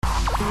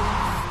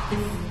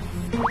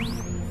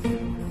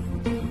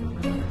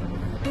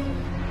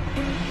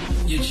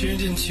You're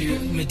tuned into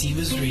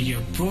Madiba's Radio,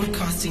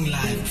 broadcasting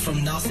live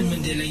from Nelson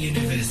Mandela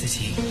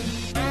University.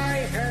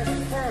 I have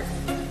fought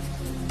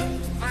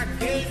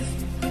against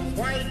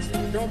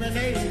white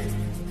domination,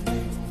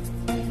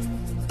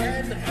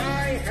 and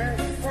I have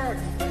fought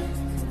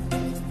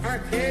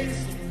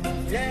against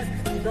black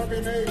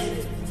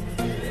domination.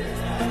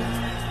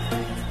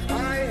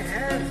 I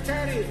have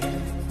carried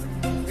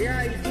the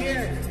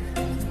idea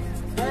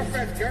of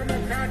a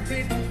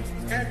democratic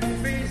and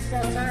free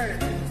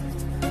society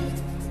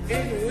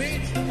in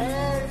which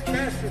all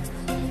persons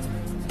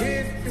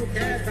live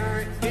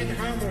together in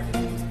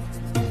harmony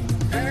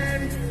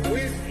and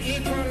with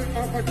equal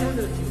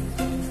opportunity.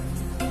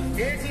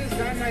 It is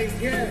an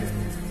idea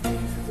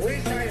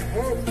which I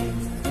hope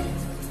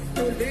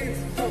to live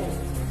for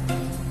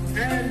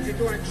and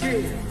to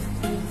achieve.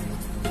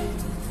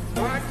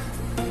 But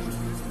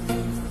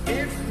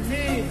if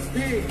needs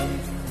be,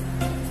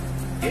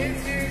 it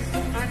is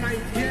an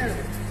idea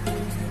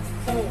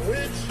for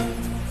which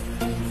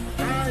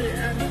I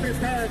am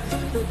prepared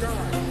to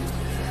die.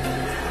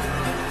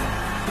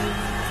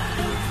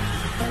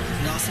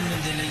 Nelson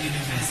Mandela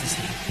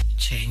University,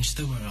 change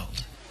the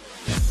world.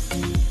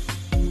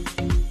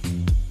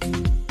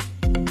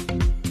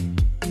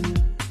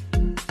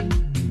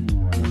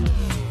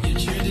 You're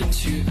tuned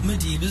into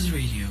Madiba's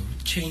Radio,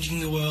 changing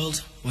the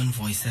world one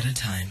voice at a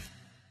time.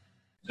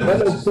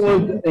 Well, of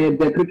course,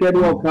 the Cricket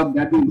World Cup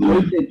that is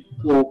waited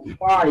for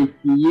 5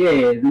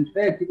 years. In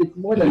fact, it's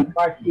more than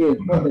 5 years.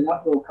 For the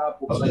last World Cup,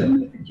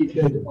 the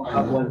Cricket World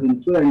Cup was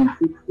in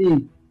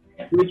 2016,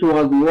 which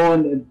was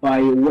won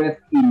by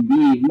West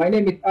Indies. My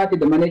name is Ati,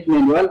 the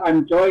management. Well,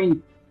 I'm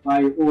joined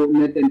by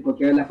Nathan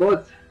Kokela.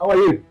 Coach, how are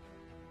you?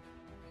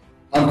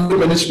 I'm good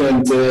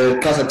management.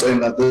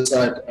 Kazatoin at this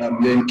side.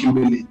 I'm here in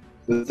Kimberley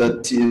with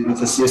the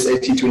CSA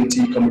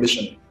T20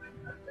 competition.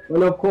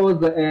 Well, of course,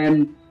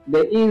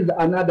 there is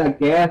another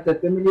guest, a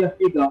familiar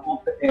figure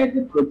of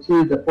the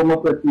Proteas, the former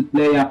Proteas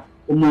player,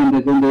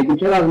 Monde Zondeki.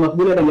 Tell us,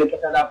 Masbula, and let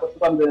us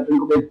come to the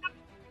Brinko.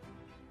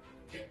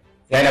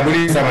 Yeah, I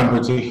believe someone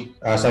put it.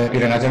 So,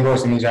 Peter, nothing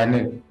goes in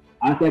January.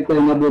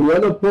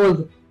 Well, of course,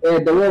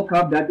 the World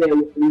Cup that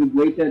we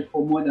waited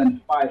for more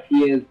than 5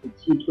 years, the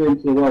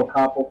T20 World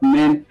Cup of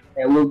Men,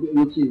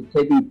 which is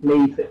taking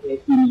place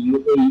in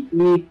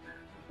UAE.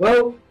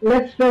 Well,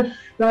 let's first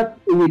start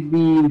with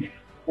the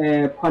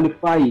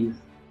qualifiers.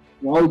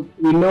 Well,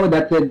 we know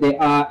that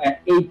there are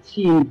 8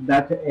 teams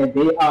that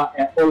they are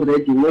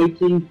already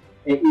waiting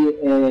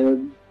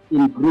in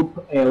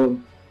Group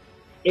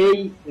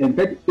A,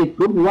 that is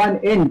Group 1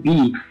 and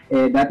B,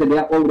 that they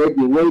are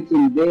already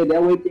waiting there. They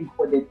are waiting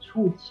for the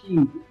 2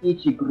 teams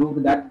each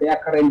group that they are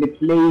currently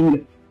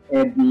playing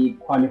the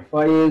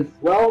qualifiers.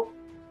 Well,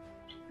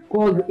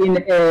 because in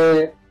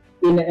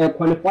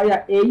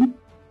qualifier A,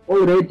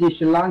 already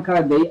Sri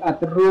Lanka, they are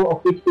through,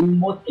 of which the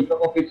most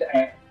of which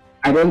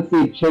I don't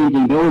see it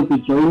changing. They will be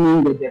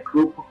joining the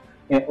group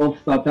of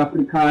South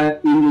Africa,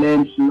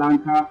 England, Sri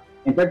Lanka.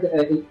 In fact,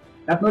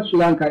 that's not Sri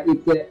Lanka.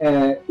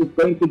 It's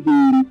going to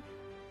be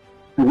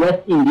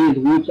West Indies,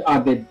 which are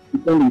the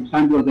defending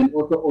champions, and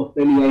also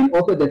Australia, and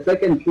also the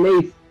second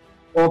place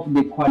of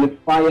the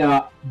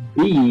qualifier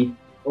B,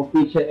 of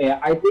which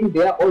I think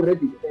they are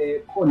already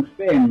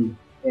confirmed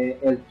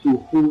as to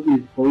who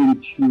is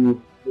going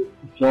to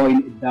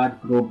join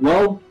that group.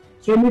 Well,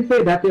 can we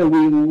say that we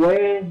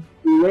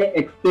were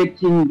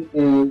expecting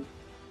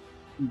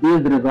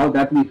these results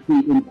that we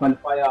see in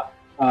qualifier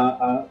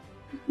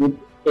with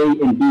A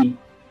and B?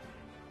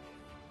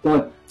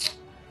 So,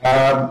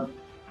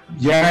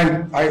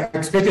 yeah, I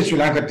expected Sri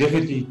Lanka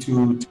definitely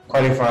to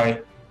qualify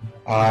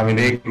in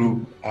A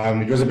group.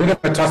 It was a bit of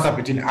a toss-up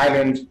between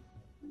Ireland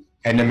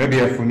and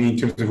Namibia for me in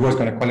terms of who was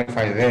going to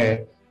qualify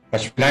there.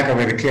 But Sri Lanka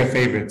were the clear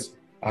favourites.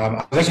 I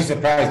was actually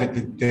surprised that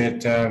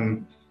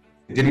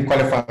they didn't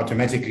qualify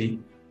automatically.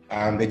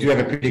 They do have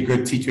a pretty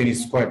good T20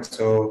 squad,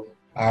 so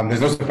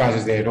there's no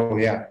surprises there at all,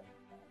 yeah.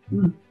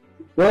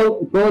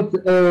 Well, but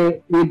with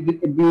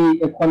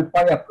the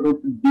qualifier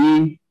group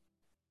B,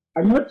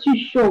 I'm not too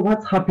sure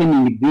what's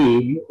happening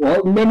there.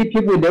 Well, many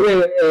people, they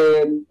were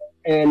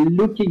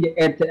looking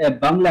at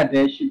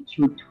Bangladesh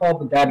to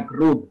top that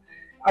group.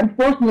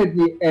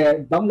 Unfortunately,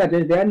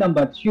 Bangladesh, they are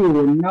number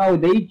 2. Now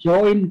they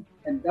join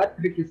that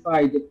tricky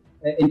side.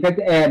 In fact,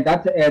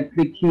 that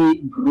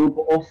tricky group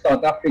of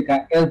South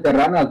Africa as the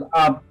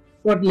runners-up.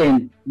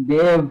 Scotland, they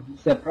have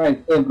surprised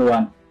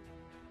everyone.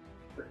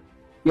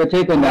 Your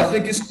take on that? I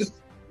think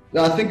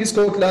it's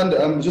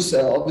Scotland. Just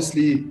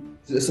obviously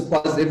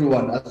surprised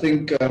everyone. I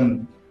think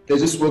they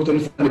just worked on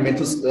the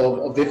fundamentals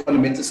of their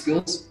fundamental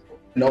skills,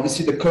 and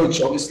obviously the coach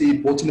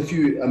brought in a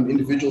few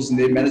individuals in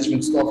their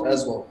management staff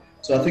as well.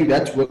 So I think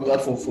that worked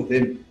out for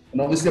them. And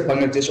obviously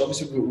Bangladesh,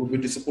 we're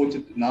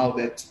disappointed now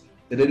that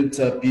they didn't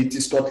beat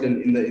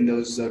Scotland in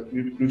those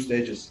group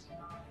stages.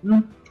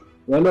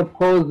 Well, of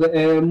course,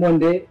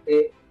 Monde,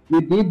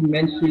 you did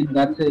mention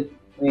that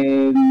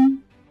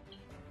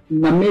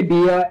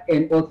Namibia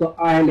and also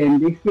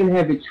Ireland, they still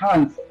have a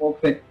chance of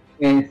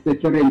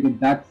securing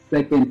that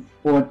second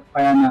spot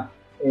final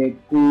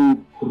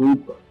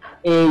Group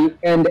A.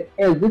 And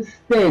as it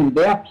stands,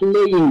 they are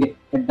playing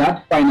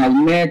that final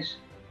match.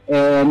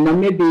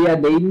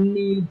 Namibia, they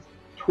need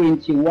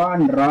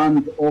 21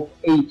 runs of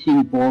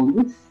 18 balls.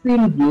 It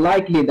seems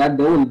likely that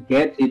they will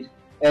get it.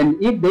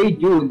 And if they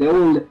do, they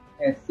will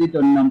sit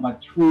on number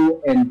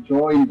 2 and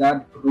join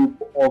that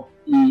group of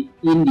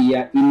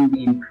India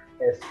in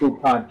the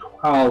Super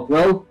 12.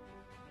 Well,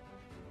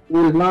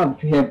 we would love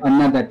to have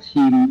another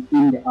team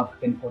in the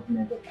African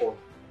continent, of course.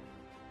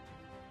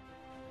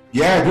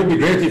 Yeah, it would be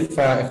great if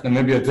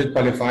Namibia did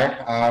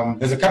qualify.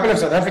 There's a couple of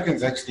South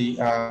Africans actually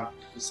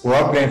who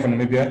are playing for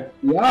Namibia.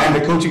 Yeah. And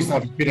the coaching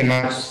staff is pretty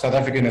much South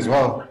African as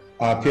well.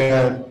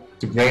 Pierre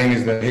de Bruin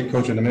is the head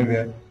coach of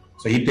Namibia.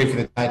 So he played for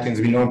the Titans.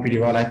 We know him pretty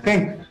well. I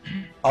think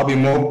Albie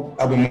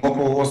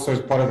Mopo also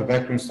is part of the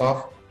backroom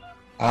staff.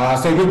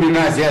 So it would be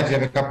nice, yeah, to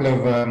have a couple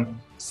of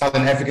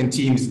Southern African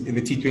teams in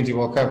the T20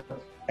 World Cup.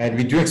 And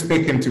we do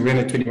expect them to win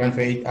a 21 for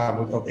 8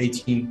 of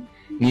 18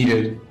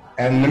 needed.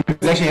 And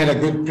Namibia's actually had a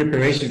good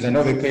preparations. I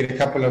know they played a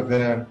couple of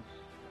the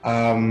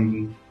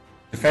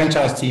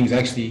franchise teams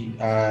actually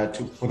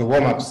for the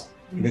warm-ups.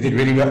 They did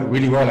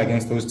really well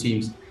against those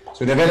teams.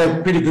 So they've had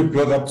a pretty good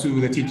build-up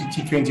to the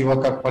T20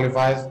 World Cup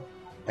qualifiers.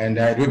 And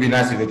it would be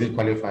nice if they did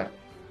qualify.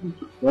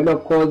 Well,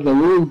 of course, we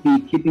will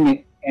be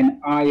keeping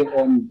an eye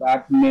on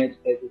that match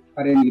as it's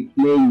currently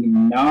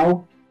playing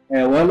now.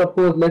 Well, of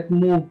course, let's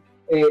move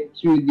to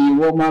the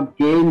warm-up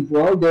games.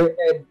 Well,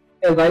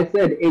 as I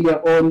said earlier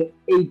on,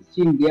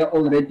 18, they are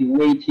already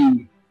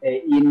waiting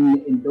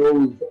in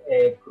those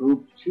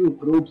two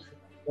groups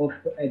of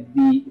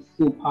the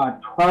Super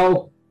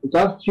 12.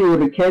 Just to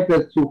recap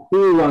as to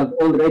who was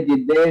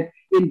already there.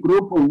 In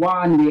Group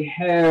 1, we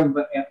have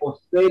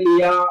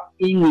Australia,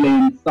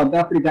 England, South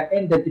Africa,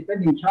 and the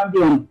defending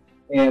champion,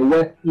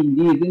 West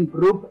Indies. In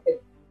Group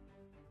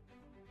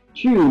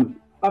 2,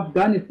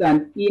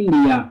 Afghanistan,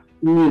 India,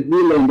 New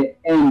Zealand,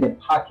 and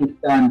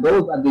Pakistan.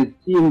 Those are the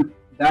teams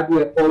that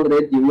were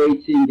already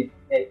waiting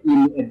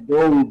in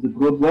those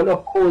groups. Well,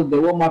 of course,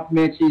 the warm-up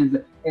matches,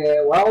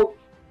 they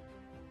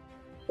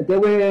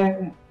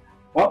were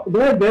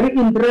very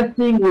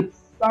interesting with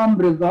some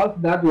results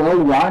that,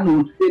 well, one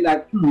would feel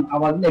like, I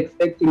wasn't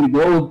expecting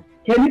those.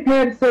 Can you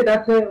perhaps say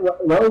that,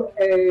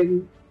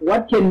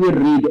 what can we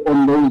read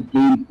on those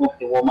games of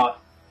the warm-up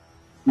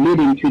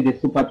leading to the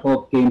Super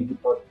 12 games?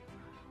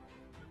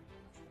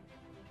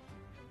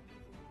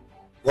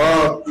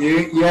 Well,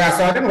 yeah,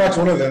 so I didn't watch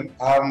all of them.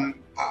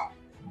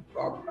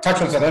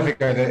 Touch on South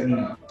Africa,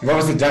 they've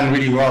obviously done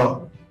really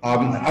well.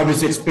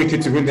 Obviously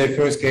expected to win their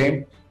first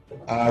game,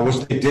 which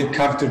they did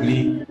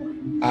comfortably.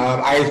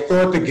 I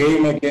thought the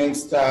game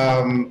against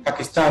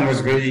Pakistan was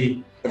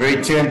very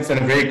tense and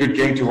a very good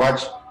game to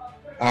watch.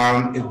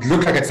 It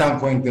looked like at some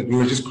point that we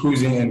were just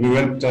cruising and we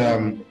weren't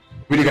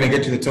really going to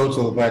get to the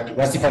total, but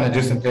Rasifan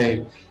Adjustin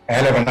played a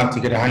hell of enough to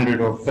get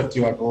 100 or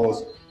 50 odd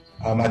balls.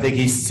 I think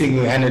he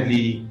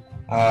single-handedly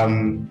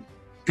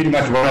pretty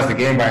much won us the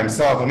game by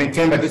himself. I mean,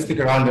 Temba did stick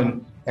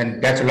around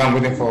and bat along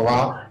with him for a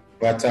while,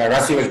 but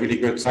Rassi was really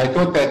good. So I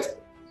thought that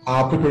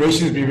our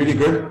preparations would be really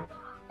good.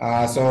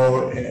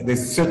 So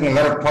there's certainly a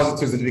lot of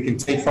positives that we can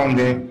take from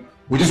there.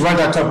 We just want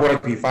our top order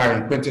to be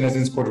firing. Quentin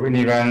hasn't scored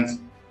any runs.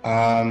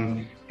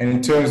 And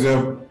in terms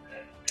of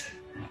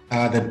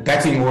the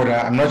batting order,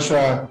 I'm not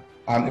sure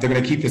if they're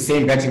going to keep the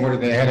same batting order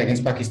they had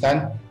against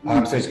Pakistan.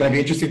 So it's going to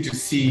be interesting to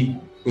see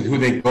with who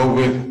they go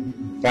with.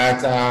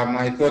 But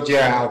I thought,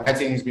 yeah, our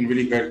batting has been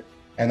really good.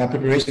 And our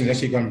preparation has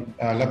actually gone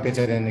a lot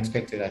better than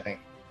expected, I think.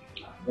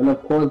 Well,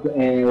 of course,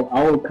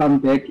 I will come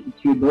back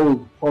to those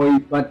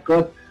points. But,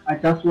 Gus, I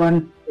just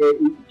want to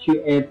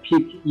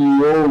pick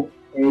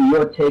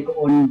your take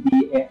on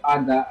the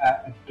other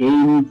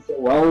games.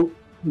 Well,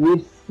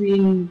 we've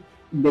seen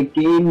the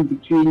game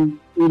between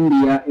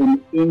India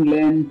and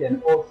England,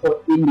 and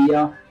also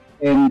India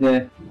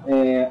and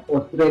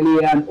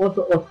Australia, and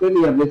also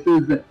Australia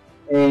versus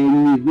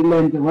New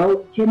Zealand.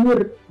 Well, can you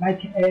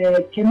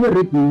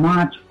read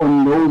much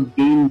on those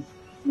games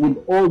with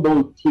all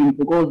those teams,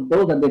 because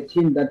those are the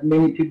teams that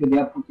many people they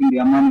are putting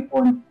their money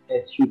on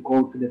to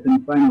go to the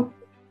semi-finals?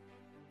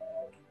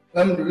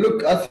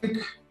 Look, I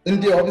think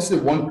India obviously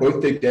won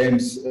both their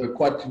games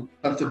quite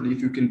comfortably,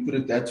 if you can put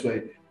it that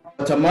way.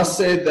 But I must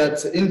say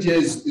that India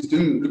is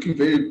looking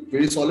very,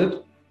 very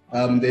solid.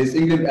 There's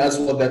England as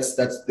well that's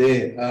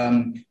there.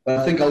 But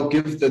I think I'll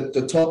give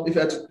the top, if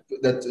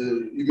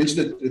you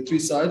mentioned the three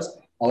sides,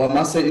 I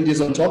must say India's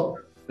on top,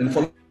 then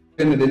followed,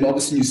 and then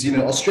obviously New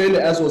Zealand. Australia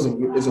as well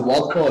is a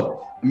wild card.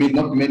 I mean,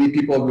 not many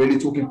people are really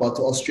talking about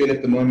Australia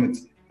at the moment.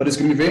 But it's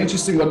going to be very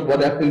interesting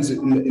what happens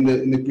in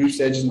the group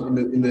stage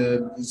in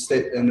the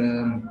state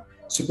and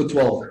Super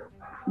 12.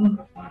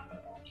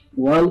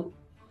 Well,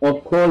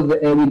 of course,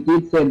 we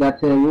did say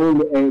that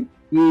we'll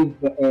give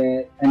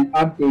an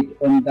update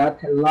on that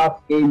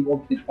last game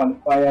of the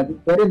qualifiers.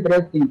 It's very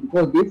interesting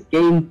because this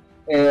game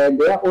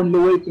they are only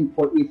waiting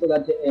for it so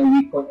that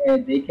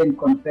they can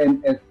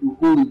confirm as to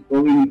who is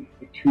going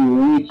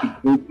to which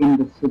group in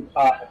the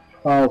Super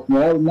 12.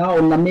 Well, now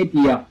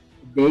Namibia,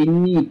 they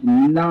need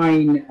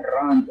 9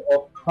 runs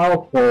of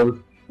 12 balls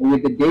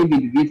with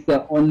David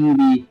Vista on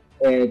the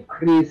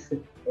Chris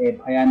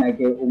Payana,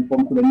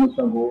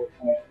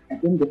 I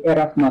think the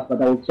Erasmus,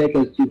 but I will check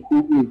as to who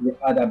is the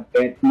other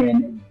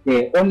batsman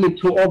there. Only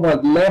 2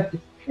 overs left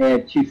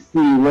to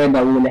see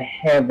whether we'll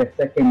have a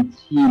second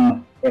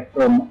team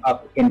from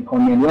African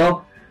continent.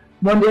 Well,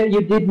 Monde,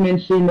 you did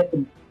mention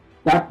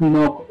that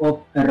knock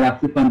of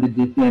Rasif and the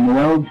Disney.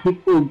 Well, he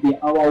could be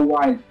our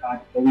wild card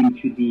going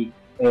to the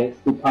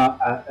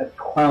Super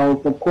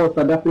 12. Of course,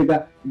 South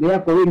Africa, they are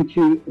going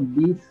to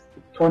this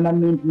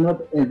tournament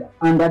not as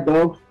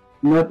underdogs,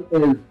 not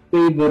as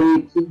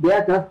favorites. They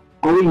are just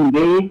going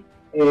there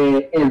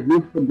as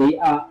if they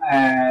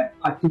are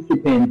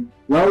participants.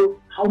 Well,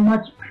 how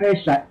much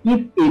pressure,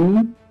 if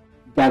any,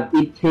 does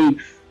it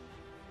take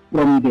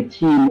from the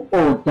team,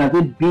 or does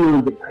it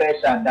build the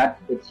pressure that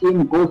the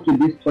team goes to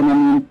this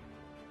tournament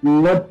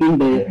not being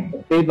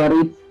the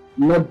favorites,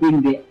 not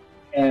being the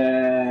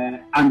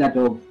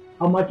underdogs?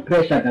 How much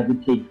pressure does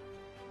it take?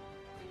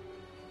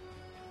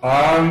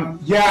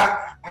 Yeah,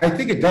 I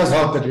think it does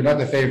help that we're not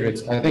the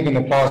favorites. I think in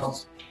the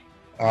past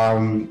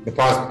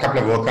couple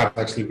of World Cups,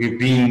 actually, we've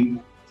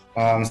been,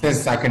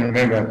 since I can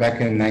remember,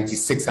 back in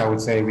 '96, I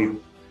would say,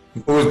 we've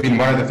always been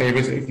one of the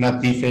favorites, if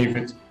not the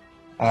favorite.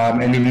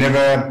 And we've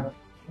never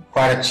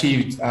quite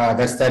achieved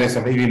that status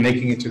of even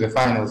making it to the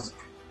finals.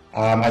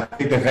 I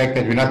think the fact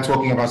that we're not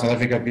talking about South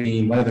Africa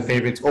being one of the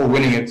favorites or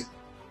winning it,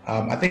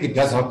 I think it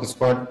does help the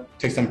squad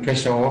take some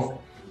pressure off.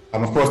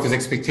 Of course, there's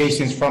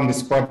expectations from the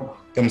squad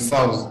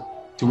themselves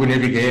to win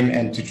every game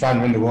and to try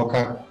and win the World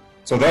Cup.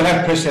 So they'll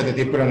have pressure that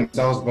they put on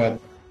themselves, but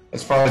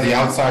as far as the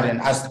outside and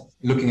us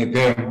looking at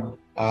them,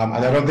 I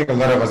don't think a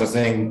lot of us are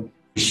saying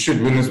we should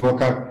win this World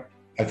Cup.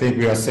 I think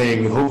we are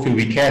saying hopefully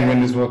we can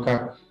win this World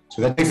Cup.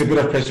 So that takes a bit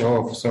of pressure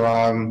off. So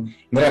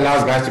that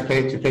allows guys to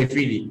play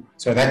freely.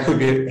 So that could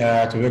be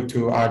to work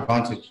to our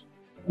advantage.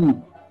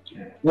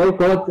 Well,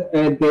 coach,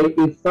 there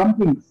is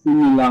something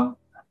similar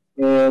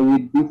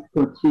with this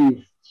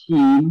Portuguese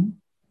team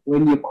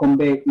when you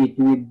compare it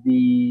with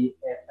the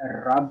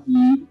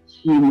rugby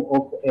team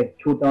of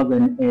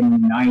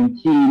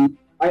 2019.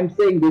 I'm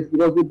saying this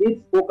because we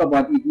did spoke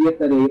about it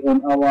yesterday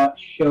on our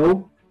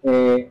show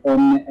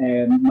on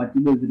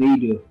Madiba's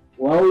radio.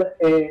 Well,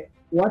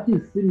 what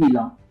is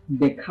similar?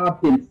 The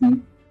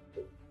captaincy.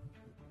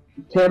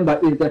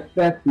 Temba is the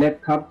first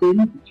black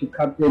captain to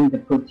captain the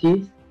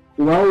Portuguese.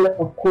 Well,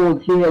 of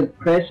course, he has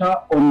pressure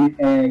on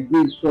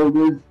his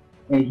shoulders.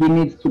 He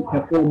needs to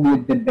perform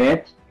with the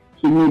bat.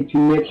 He needs to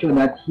make sure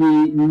that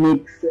he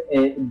makes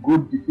a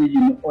good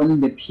decision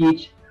on the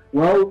pitch.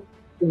 Well,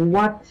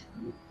 what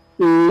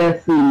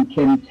lesson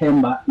can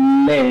Temba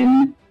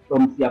learn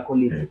from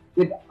Siakoli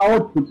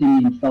without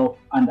putting himself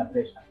under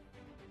pressure?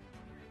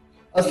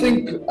 I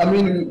think,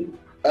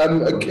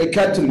 a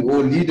captain or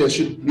leader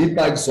should lead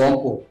by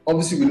example.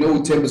 Obviously, we know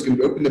Temba's going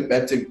to open the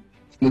batting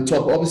from the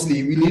top.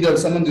 Obviously, we need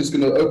someone who's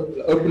going to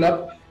open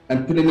up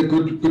and put in a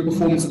good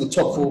performance at the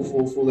top for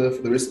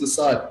the rest of the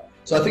side.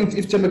 So I think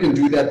if Temba can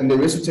do that, then the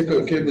rest will take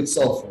care of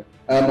itself.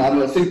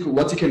 I think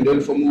what he can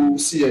learn from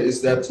Usia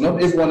is that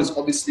not everyone is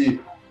obviously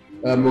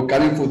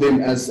gunning for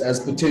them as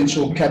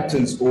potential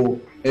captains or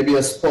maybe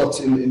a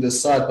spot in the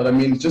side. But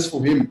just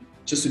for him,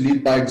 just to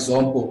lead by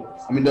example.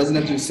 Doesn't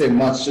have to say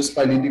much, just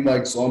by leading by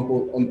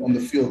example on the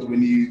field when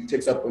he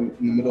takes up in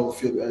the middle of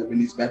the field when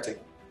he's batting.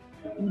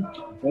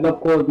 Well, of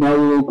course, now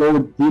we will go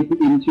deep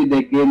into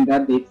the game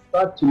that they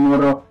start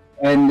tomorrow.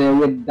 And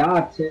with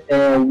that,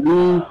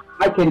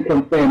 I can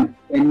confirm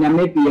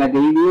Namibia,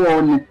 they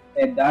won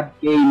that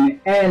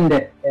game,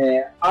 and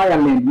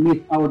Ireland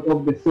missed out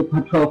of the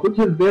Super 12, which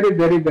is very,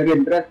 very, very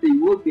interesting.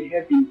 We'll be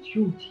having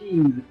 2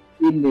 teams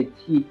in the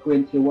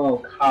T20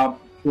 World Cup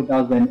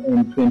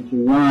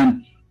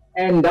 2021.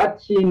 And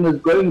that team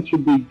is going to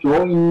be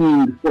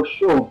joining for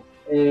sure,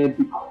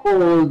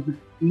 because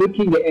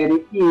looking at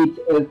it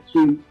as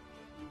to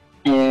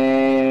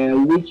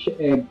which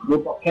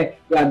group, they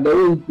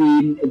will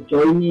be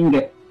joining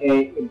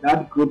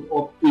that group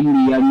of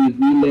India, New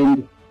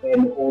Zealand,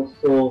 and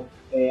also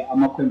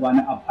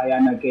Amakwembana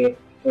Apayanage,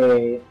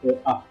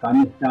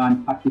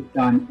 Afghanistan,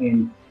 Pakistan,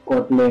 and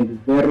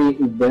Scotland. Very,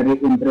 very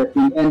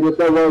interesting. And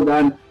also well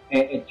done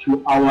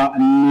to our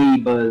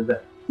neighbors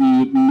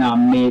in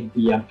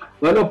Namibia.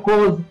 Well, of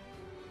course,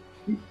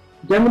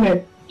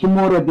 gentlemen,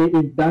 tomorrow there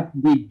is that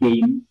big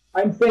game.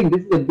 I'm saying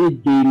this is a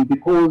big game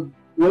because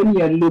when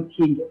you're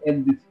looking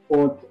at the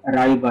sports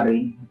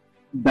rivalry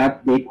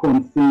that they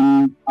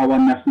concern our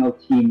national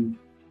team,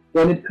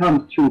 when it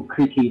comes to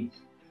cricket,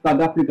 South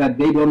Africa,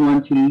 they don't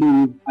want to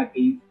lose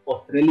against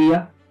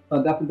Australia.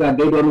 South Africa,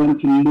 they don't want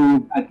to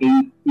lose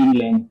against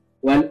England.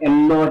 Well, a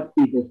lot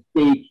is at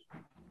stake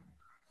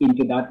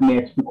into that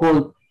match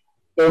because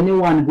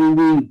anyone who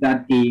wins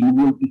that game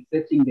will be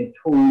setting the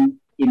tone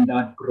in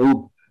that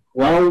group.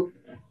 Well,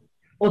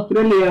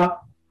 Australia,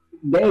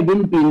 they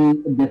haven't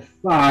been the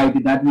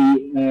side that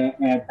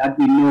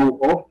we know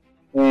of.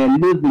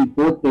 losing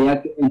both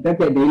their. In fact,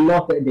 they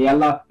lost their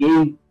last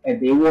game.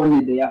 They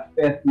won their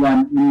first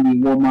one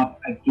in the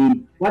warm-up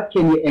game. What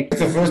can you expect?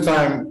 It's the first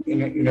time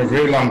in a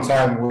very long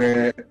time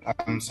where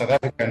South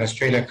Africa and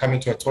Australia come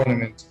into a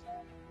tournament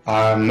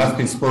not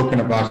been spoken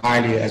about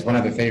highly as one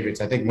of the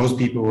favorites. I think most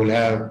people will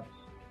have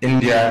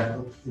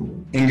India,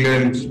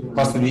 England,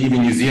 possibly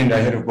even New Zealand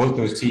ahead of both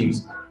those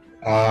teams.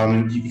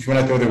 If you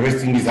want to throw the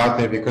West Indies out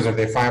there because of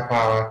their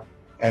firepower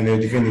and their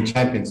defending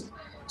champions.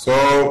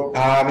 So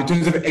in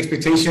terms of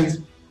expectations,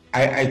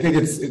 I think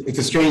it's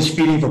a strange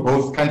feeling for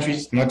both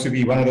countries not to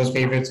be one of those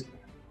favorites.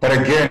 But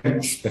again,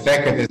 the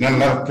fact that there's not a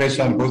lot of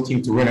pressure on both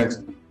teams to win it,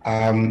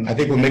 I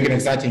think will make an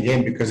exciting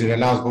game because it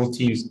allows both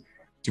teams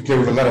to play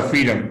with a lot of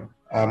freedom.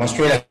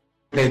 Australia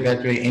played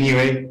that way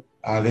anyway.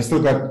 They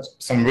still got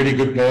some really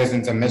good players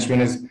and some match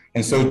winners,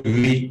 and so do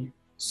we.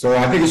 So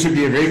I think it should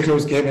be a very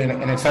close game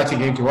and an exciting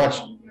game to watch.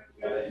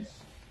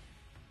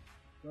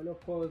 Well, of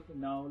course,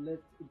 now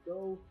let's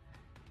go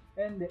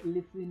and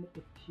listen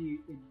to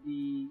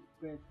the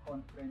press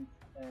conference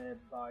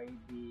by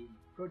the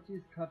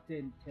Proteas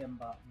captain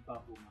Themba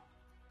Bavuma.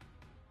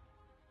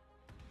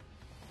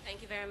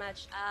 Thank you very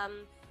much.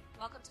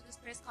 Welcome to this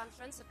press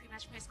conference, the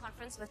pre-match press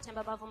conference with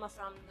Themba Bavuma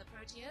from the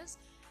Proteas.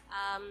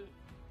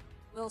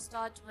 We'll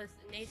start with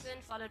Nathan,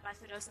 followed by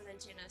Fidos and then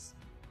Tunis.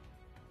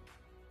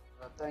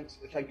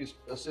 Thank you,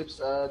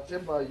 Sips.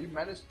 Themba, you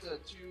managed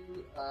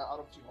two out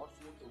of two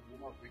hard-fought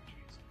warm-up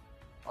victories.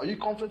 Are you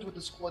confident with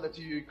the squad that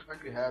you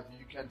currently have?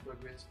 You can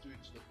progress through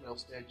to the playoff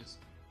stages.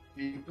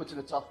 Being put in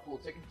a tough pool,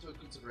 taking into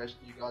consideration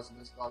you guys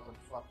missed out on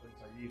Fat and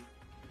Taib,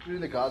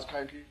 including the guys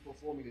currently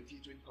performing the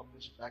T20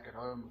 competition back at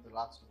home with the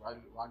likes of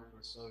Ryan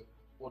Rousseau,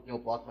 Neil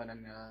Bartman,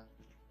 and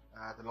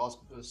the last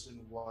person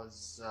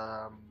was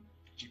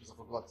Jeepers, I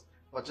forgot.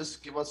 But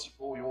just give us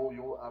all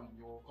your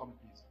comment,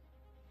 please.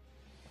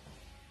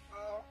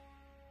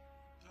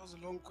 That was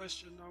a long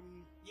question.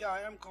 Yeah,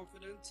 I am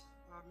confident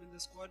in the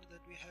squad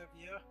that we have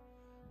here.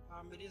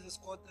 It is a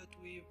squad that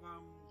we've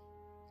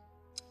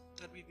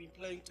been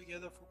playing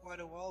together for quite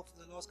a while, for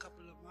the last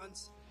couple of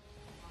months.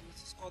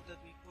 It's a squad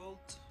that we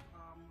built.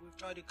 We've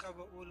tried to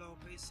cover all our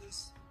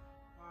bases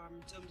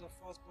in terms of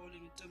fast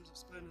bowling, in terms of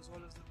spin, as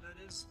well as the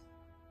batters.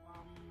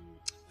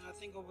 And I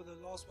think over the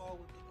last while,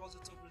 with the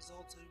positive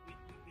results that we've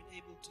been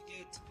able to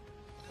get,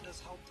 that has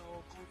helped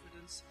our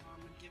confidence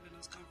and given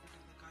us comfort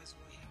in the guys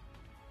who are here.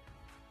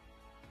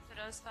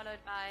 Fidos, followed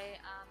by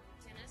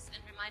Tunis,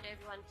 and remind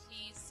everyone,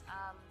 please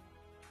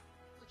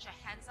put your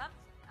hands up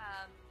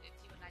if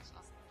you would like to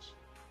ask a question.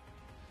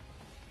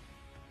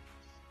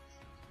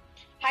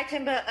 Hi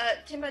Themba.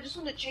 Themba, I just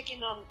want to check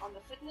in on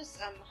the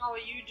fitness. How are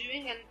you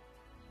doing and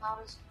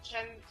how is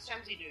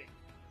Shamsi doing?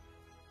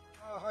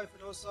 Hi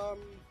Fidos. On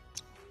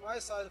my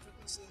side, the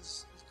fitness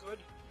is good.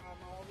 I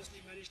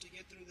obviously managed to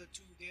get through the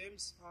two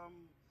games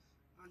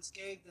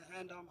unscathed. The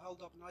hand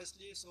held up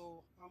nicely,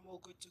 so I'm all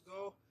good to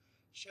go.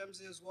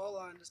 Shamsi as well,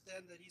 I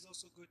understand that he's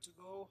also good to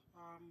go.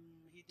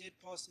 He did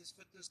pass his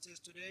fitness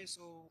test today,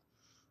 so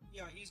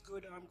yeah, he's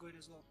good, I'm good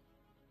as well.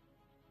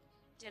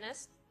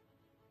 Dennis?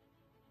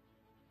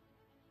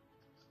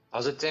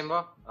 How's it,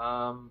 Themba?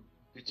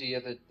 Good to hear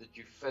that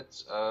you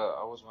fit.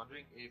 I was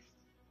wondering if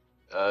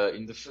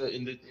in the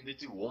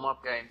two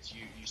warm-up games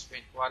you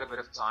spent quite a bit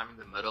of time in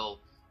the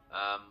middle,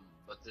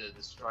 but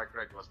the strike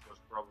rate was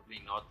probably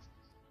not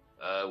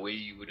where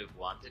you would have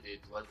wanted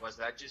it. Was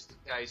that just a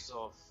case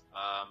of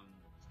a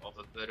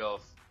bit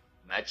of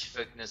match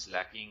fitness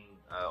lacking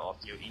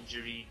after your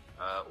injury,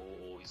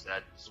 or is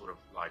that sort of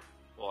like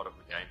part of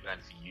the game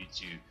plan for you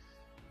to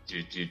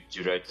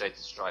rotate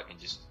the strike and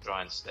just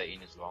try and stay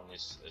in as long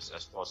as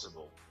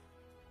possible?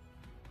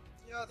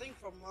 Yeah, I think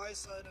from my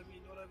side, I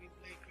mean, not having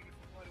played cricket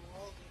for quite a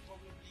while, they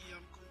probably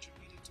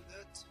contributed to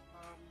that.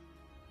 I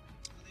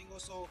think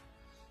also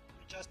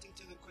adjusting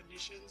to the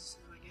conditions,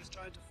 and I guess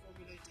trying to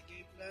formulate a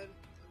game plan,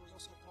 that was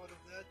also part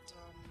of that.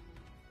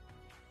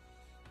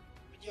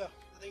 But yeah,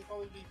 I think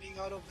probably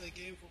being out of the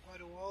game for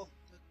quite a while,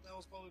 that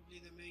was probably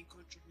the main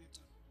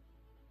contributor.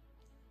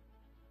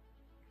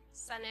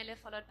 Sanele,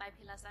 followed by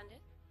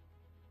Pilasande.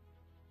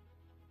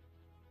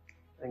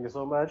 Thank you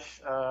so much,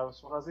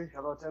 Swazi.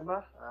 Hello,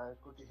 Themba.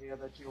 Good to hear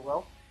that you're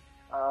well.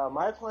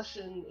 My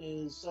question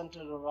is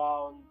centered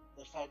around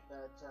the fact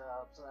that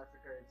South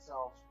Africa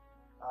itself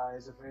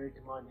is a very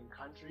demanding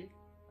country.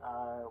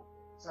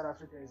 South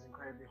Africa is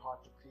incredibly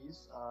hard to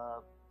please.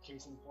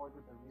 Case in point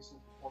with the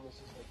recent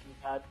performances that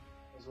we've had,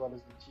 as well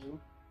as the team,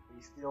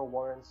 they still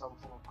warrant some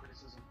form of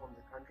criticism from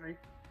the country.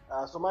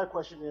 So my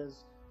question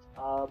is,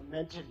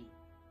 mentally,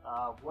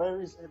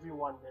 where is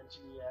everyone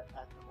mentally at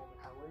the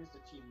moment? Where is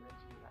the team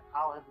mentally?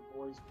 How have the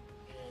boys been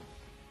prepared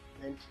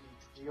mentally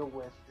to deal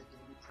with the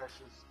daily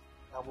pressures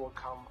that will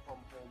come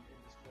from home in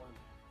this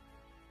tournament?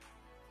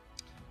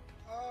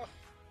 I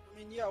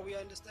mean, yeah, we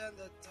understand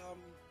that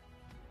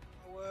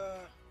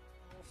our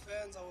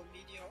fans, our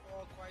media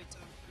are quite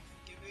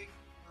forgiving.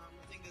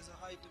 I think there's a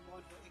high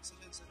demand for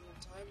excellence at all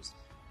times,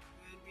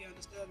 and we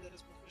understand that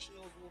as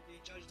professionals we'll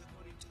be judged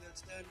according to that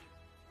standard.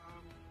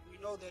 We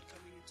know that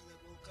coming into the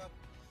World Cup,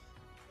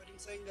 but in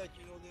saying that,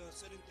 there are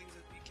certain things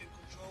that we can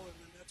control, and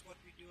then that's what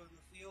we do on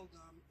the field.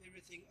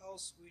 Everything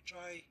else we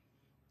try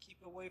keep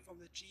away from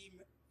the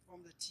team,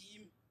 and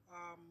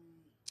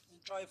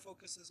try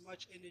focus as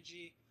much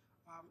energy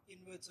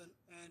inwards and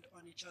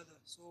on each other.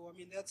 So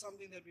that's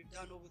something that we've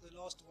done over the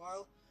last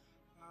while.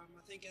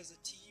 I think as a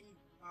team,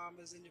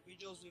 as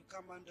individuals, we've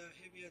come under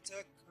heavy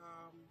attack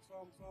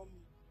from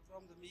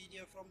the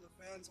media, from the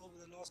fans over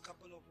the last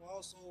couple of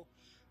while. So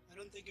I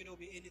don't think it'll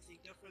be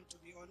anything different,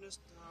 to be honest.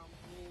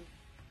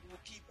 We'll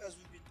keep as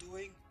we've been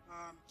doing,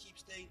 keep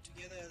staying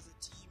together as a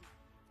team,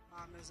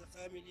 as a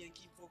family, and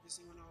keep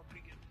focusing on our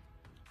cricket.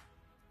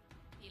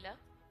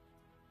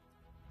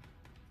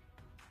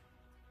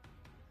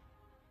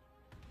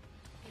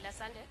 Pila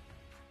Sande.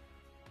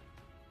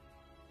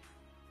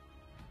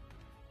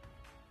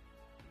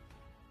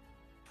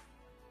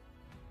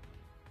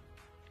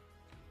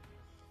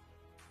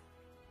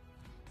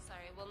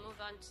 Sorry, we'll move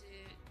on to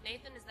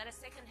Nathan. Is that a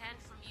second hand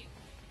from you?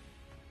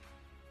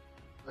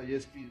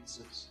 Yes,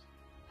 please.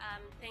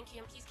 Thank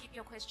you, and please keep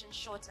your questions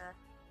shorter.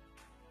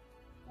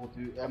 Will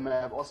do. Am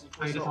I asking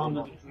for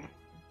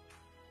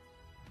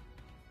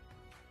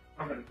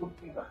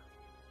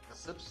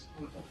Sips?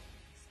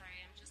 Sorry,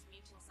 I'm just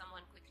muting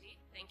someone quickly.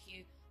 Thank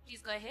you.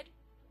 Please go ahead.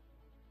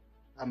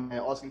 Am I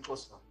asking for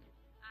some?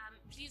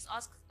 Please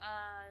ask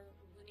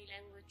Nguni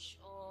language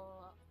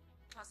or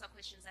Xhosa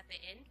questions at the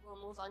end. We'll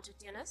move on to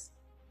Dennis.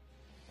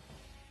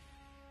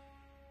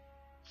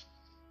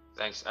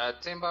 Thanks.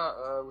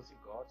 Temba, with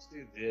regards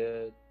to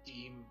the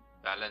team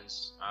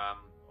balance,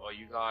 are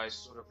you guys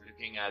sort of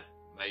looking at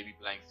maybe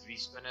playing 3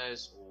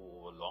 spinners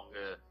or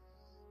longer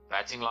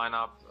batting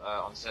lineup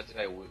on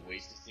Saturday?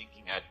 Where's the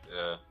thinking at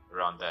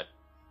around that?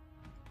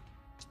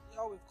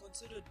 Yeah, we've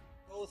considered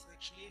both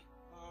actually.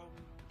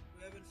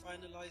 We haven't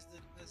finalized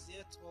it as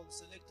yet. Well, the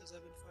selectors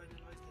haven't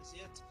finalized as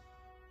yet.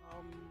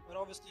 But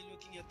obviously,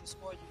 looking at the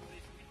squad,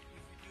 if we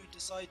do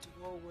decide to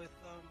go with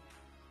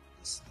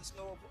the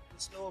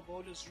slower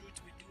bowlers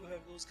route, we do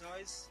have those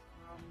guys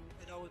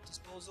at our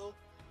disposal.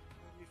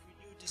 If we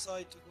do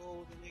decide to go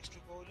with an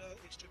extra bowler,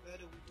 extra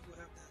batter, we do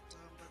have that.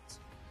 But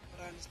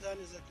what I understand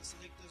is that the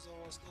selectors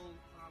are still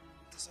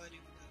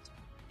deciding on that.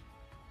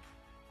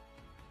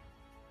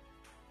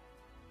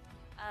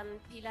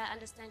 Pila, I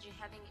understand you're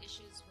having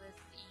issues with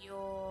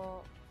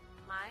your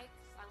mic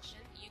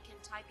function. You can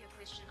type your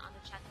question on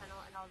the chat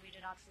panel and I'll read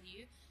it out for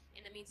you.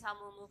 In the meantime,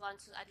 we'll move on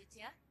to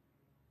Aditya.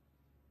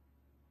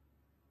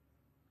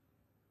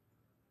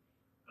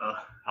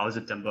 How is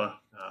it, Temba?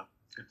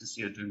 Good to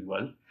see you're doing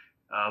well.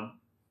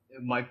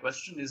 My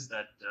question is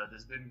that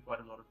there's been quite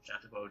a lot of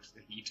chat about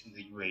the heat in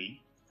the UAE,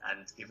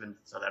 and given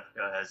that South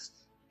Africa has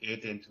day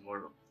game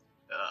tomorrow,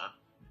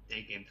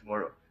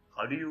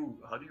 how do you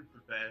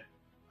prepare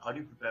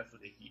for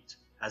the heat?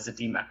 Has the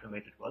team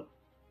acclimated well?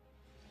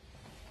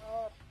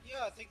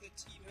 Yeah, I think the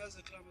team has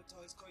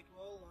acclimatized quite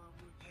well.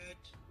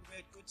 We've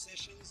had good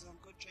sessions,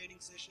 good training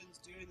sessions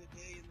during the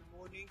day in the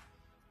morning,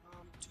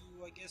 to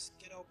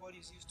get our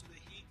bodies used to the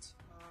heat.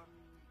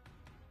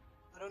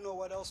 I don't know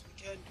what else we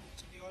can do,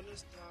 to be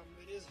honest.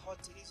 It is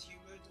hot, it is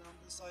humid on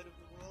this side of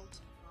the world,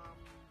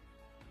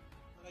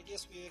 but I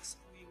guess we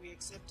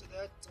accepted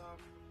that.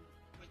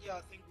 But yeah,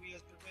 I think we're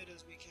as prepared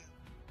as we can.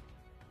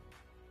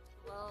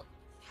 We'll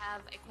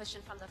have a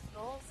question from the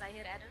floor.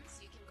 Zahir Adams,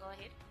 you can go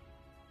ahead.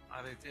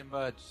 Hi there,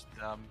 Temba. Just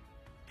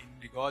in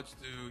regards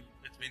to,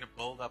 it's been a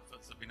build-up,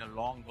 it's been a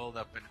long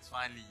build-up, and it's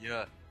finally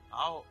here.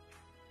 How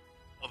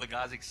are the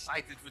guys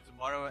excited for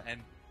tomorrow,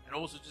 and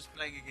also just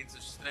playing against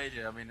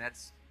Australia? I mean,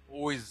 that's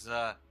always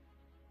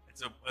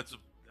it's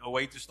a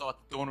way to start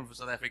the tournament for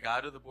South Africa.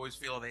 How do the boys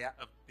feel? Are they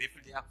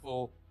definitely up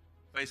for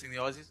facing the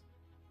Aussies?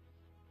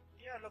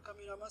 Yeah, look, I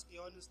must be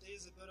honest, there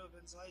is a bit of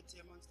anxiety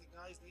amongst the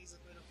guys, there is a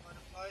bit of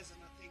butterflies,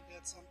 and I think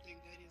that's something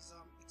that is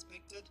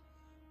expected.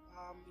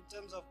 In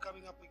terms of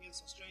coming up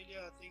against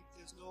Australia, I think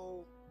there's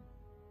no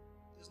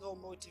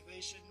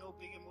motivation, no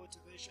bigger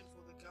motivation for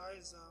the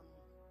guys.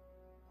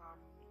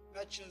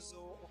 Matches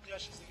or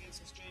clashes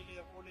against Australia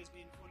have always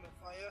been full of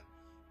fire,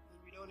 and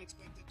we don't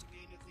expect it to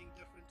be anything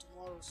different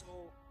tomorrow.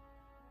 So,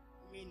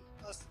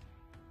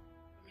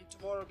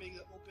 tomorrow being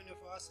the opener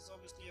for us is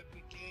obviously a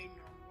big game.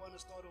 We want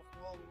to start off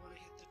well, we want to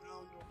hit the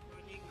ground off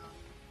running,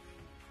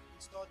 and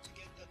start to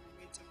get that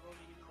momentum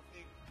rolling in our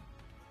favor.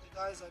 But the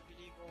guys, I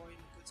believe, are in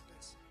a good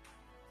space.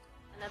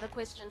 Another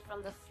question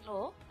from the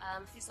floor.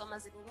 Fiso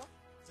Mazibubo.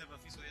 Temba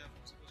Fiso here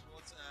from Super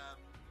Sports.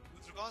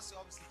 With regards to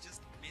obviously just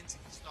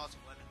mentally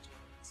starting well in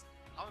tournaments,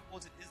 how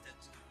important is that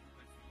to the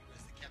movement for you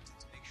as the captain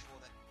to make sure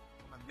that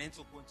from a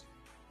mental point of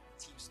view,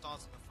 the team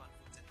starts on the front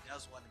foot and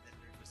does well in that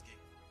very first game?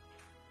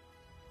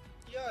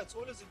 Yeah, it's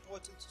always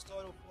important to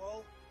start off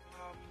well.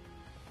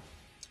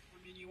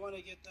 You want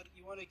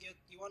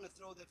to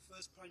throw that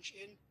first punch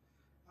in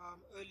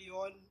early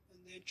on, and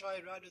then try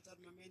to ride with that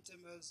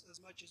momentum as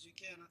much as you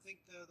can. I think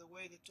the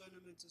way the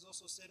tournament is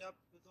also set up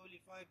with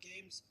only 5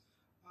 games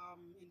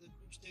in the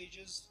group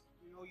stages,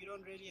 you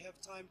don't really have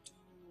time to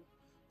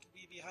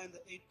be behind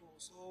the 8 ball.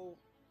 So,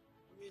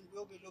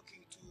 we'll be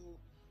looking to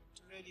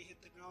really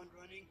hit the ground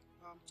running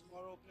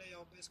tomorrow, play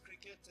our best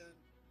cricket, and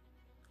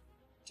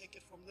take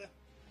it from there.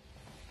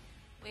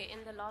 We're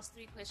in the last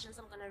three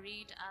questions. I'm going to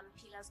read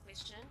Pila's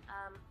question.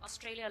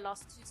 Australia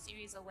lost 2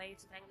 series away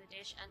to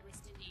Bangladesh and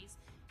West Indies.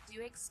 Do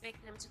you expect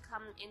them to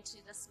come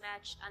into this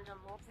match under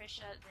more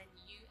pressure than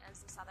you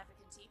as the South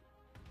African team?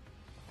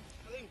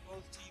 I think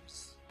both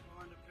teams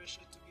are under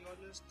pressure, to be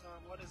honest.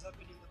 What has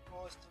happened in the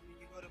past, I mean,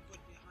 you got to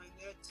put behind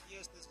that.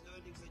 Yes, there's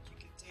learnings that you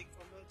can take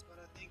from it, but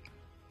I think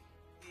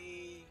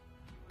a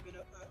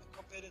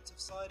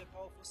competitive side, a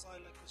powerful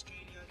side like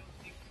Australia, I don't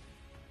think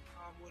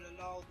will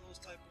allow those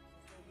type of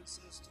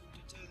performances to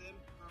deter them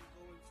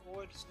going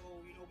forward. So,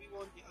 we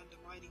won't be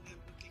undermining them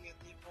looking at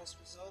their past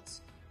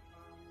results.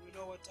 We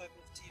know what type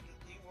of team that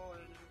they are,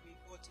 and it will be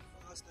important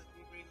for us that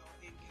we bring our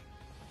A game.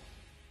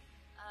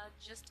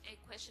 Just a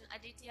question,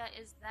 Aditya,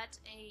 is that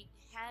a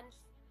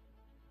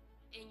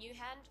new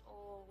hand,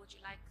 or would you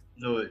like?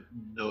 No,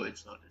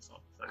 it's not. It's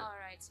not. Sorry. All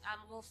right.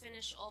 We'll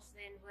finish off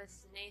then with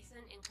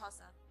Nathan in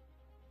Xhosa.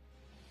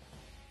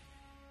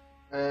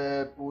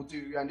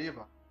 Bhuti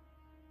uyandiva?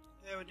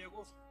 Ewe,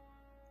 ndiyakuva.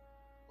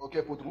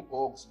 Okay, Bhuti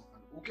nguBhox.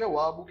 Uke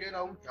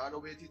wabukela umdlalo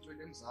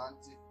we-T20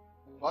 eMzansi.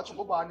 Ungatsho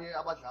ngobani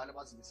abadlali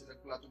abazimisele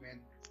kula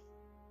tournament?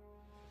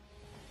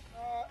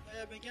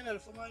 Bengike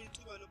nalifumana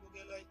ithuba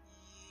lobukela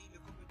le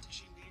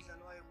competition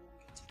ngidlalwayo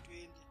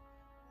nge-T20.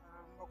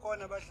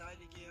 Bakhona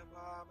abadlali ke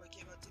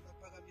abakhe bathi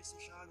baphakamisa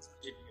ihlanza.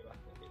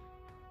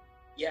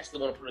 Yes, they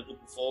want to put in a good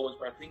performance,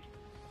 but I think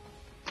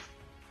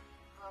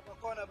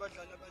bakhona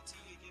abadlali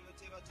abathile ke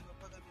bathe bathi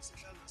baphakamisa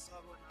ihlanza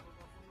sabo nabo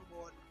bafuna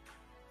ubona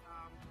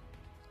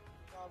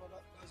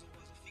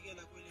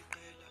bazofikela kweli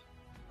qela.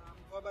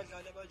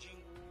 Kwabadlali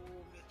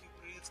abanjengo-Matthew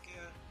Brett ke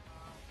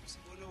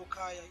sibone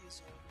ukhaya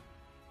izolo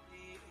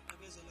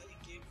egqibezela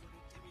igame for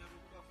i-team yabo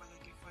ukubafaka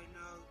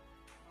kwi-final.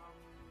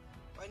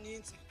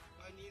 Baninzi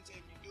into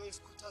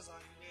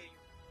esikhuthazayo leyo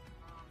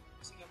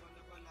singabantu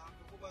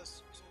abalapha kuba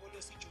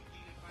sokole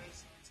sijongile phaya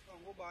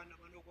ngobani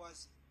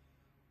abanokwazi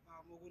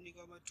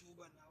ukunika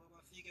amathuba nabo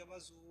bafike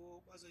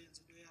bazoyenza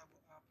into yabo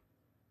apha.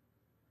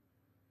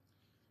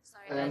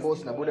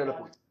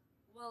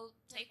 We'll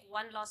take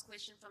one last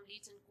question from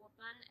Leighton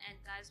Koopman, and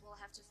guys, we'll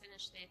have to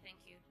finish there. Thank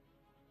you.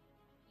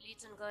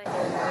 Leighton, go ahead.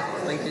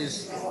 Thank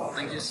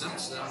you,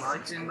 Sims. Hi,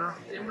 Timber.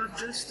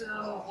 Just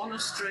on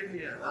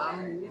Australia,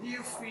 where do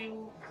you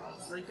feel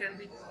they can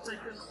be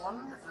taken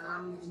on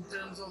in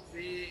terms of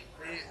their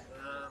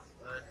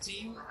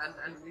team,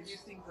 and where do you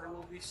think they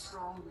will be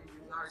strong when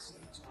you guys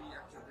need to be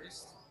at your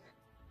best?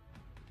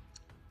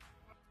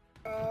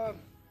 I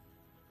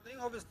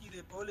think obviously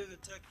their bowling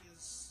attack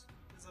is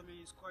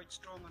quite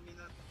strong. I mean,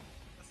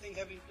 I think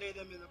having played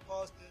them in the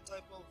past, the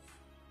type of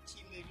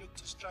team they look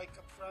to strike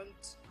up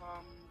front,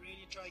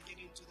 really try to get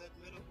into that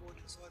middle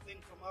order. So I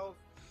think from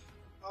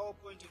our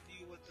point of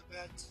view with the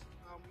bat,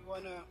 we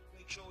want to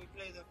make sure we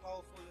play the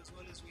powerful as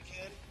well as we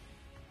can,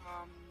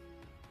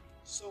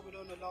 so we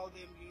don't allow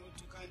them,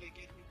 to kind of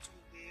get into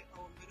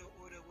our middle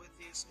order with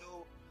their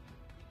slow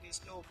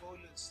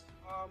bowlers.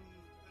 And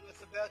with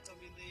the bat, I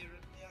mean,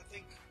 I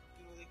think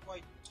they're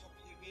quite top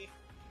heavy.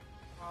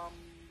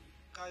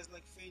 Guys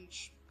like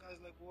Finch, guys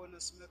like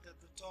Warner Smith at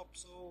the top.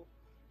 So,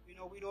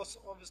 we're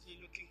also obviously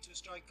looking to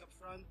strike up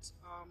front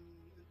and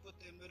put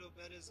their middle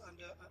batters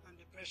under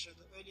pressure.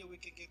 The earlier we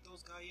can get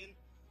those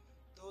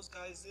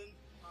guys in,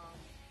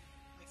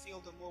 I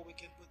feel the more we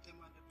can put them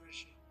under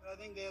pressure. But I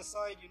think their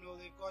side,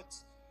 they've got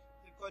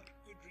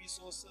good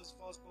resources,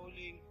 fast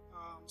bowling,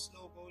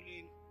 slow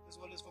bowling, as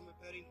well as from a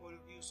batting point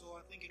of view. So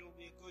I think it will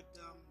be a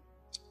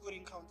good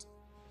encounter.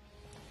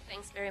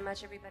 Thanks very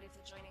much, everybody,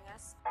 for joining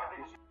us.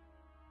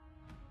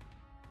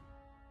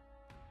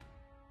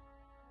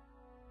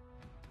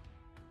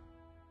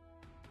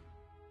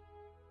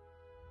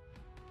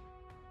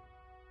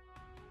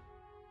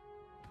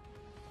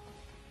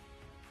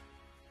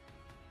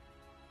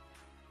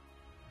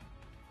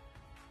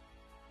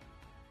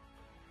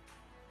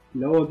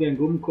 Lowo-ke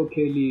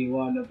ngumkhokheli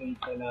walo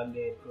iqela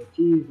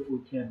le-Proteas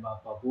uThemba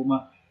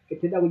Bavuma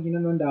ethetha kunye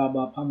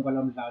nonondaba phambi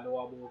kwala mdlalo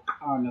wabo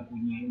wokuqala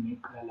kunye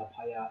neqela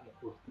laphaya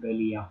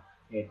e-Australia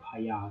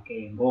phaya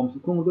ke ngomso.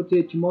 Ukhumbula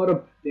ukuthi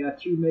tomorrow there are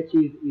 2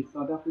 matches in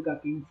South Africa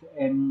against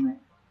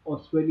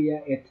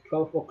Australia at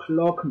 12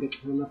 o'clock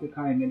ngexesha lapha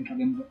ekhaya ngenxa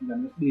ke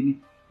wesibini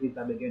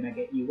izabe kena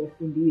ke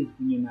i-West Indies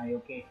kunye nayo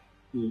ke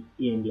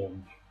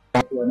i-England.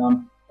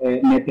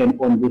 Nathan,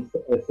 on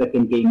this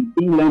second game,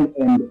 England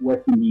and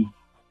West Indies.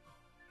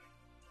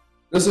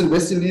 Listen,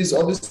 West Indies,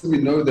 obviously we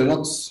know they're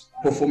not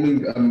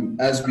performing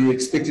as we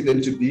expected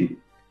them to be.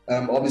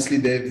 Obviously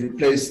they've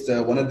replaced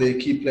one of their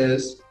key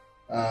players.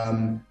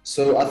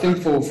 So I think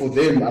for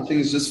them, I think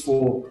it's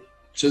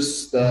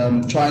just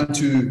trying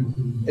to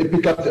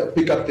pick up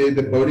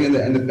the bowling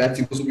and the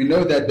batting, because we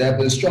know that they have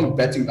a strong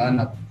batting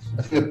lineup.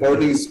 I think the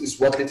bowling is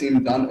what letting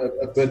them down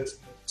a bit.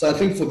 So I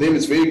think for them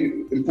it's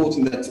very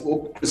important that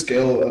Chris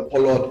Gale,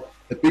 Pollard,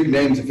 the big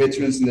names, the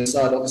veterans in their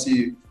side,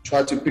 obviously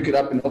try to pick it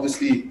up and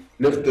obviously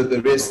lift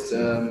the rest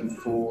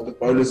for the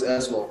bowlers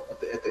as well at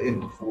the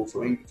end for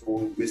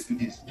West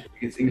Indies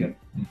against England.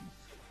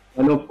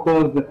 Well, of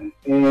course,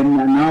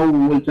 now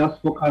we will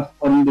just focus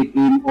on the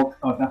game of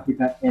South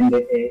Africa and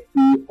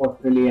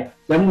Australia.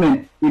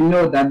 Gentlemen, we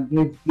know that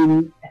there's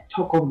been a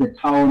talk of the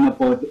town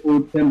about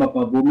old Themba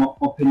Bavuma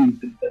opening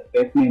the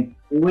batsman.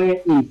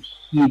 Where is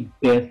he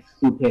best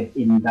suited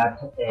in that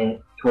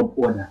top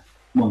order,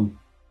 Mom?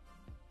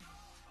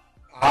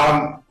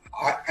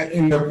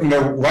 In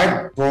the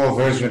white ball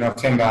version of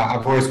Themba,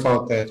 I've always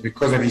felt that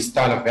because of his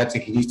style of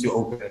batting, he needs to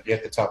open and be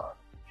at the top.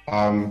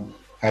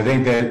 I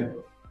think that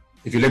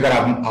if you look at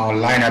our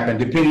lineup, and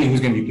depending who's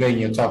going to be playing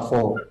your top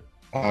four,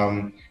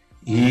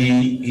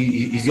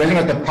 he's getting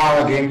at the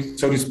power game,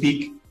 so to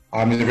speak.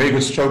 He's a very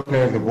good stroke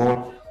player of the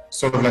ball,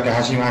 sort of like a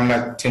Hashim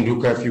Amla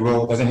Tenduka, if you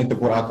will, doesn't hit the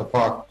ball out the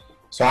park.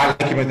 So I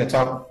like him at the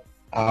top,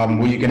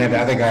 where you can have the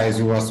other guys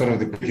who are sort of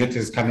the big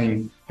hitters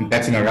coming and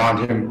batting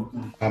around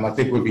him. I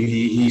think would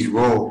be his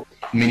role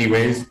in many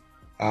ways.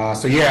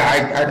 So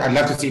yeah, I'd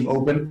love to see him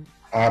open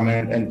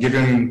and give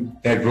him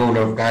that role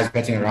of guys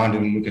batting around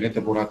him who can hit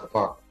the ball out the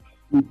park.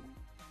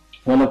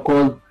 Well, of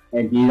course,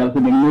 tell me,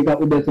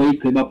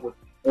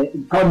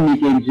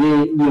 KJ,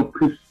 your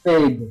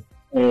preferred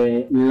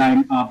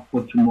line-up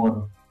for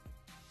tomorrow.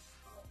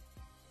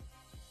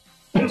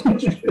 1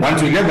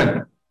 to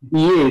 11?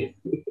 Yes.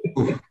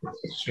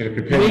 Should have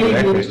prepared for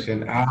that question.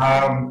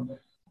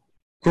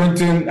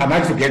 Quinton, I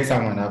might forget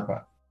someone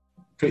up.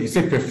 You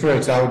said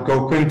preferred, so I would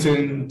go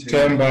Quinton,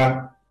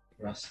 Themba,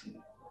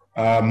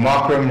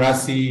 Markram,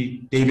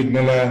 Rassie, David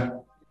Miller.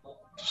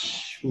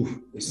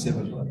 There's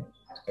 7.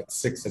 That's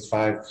 6, that's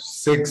 5.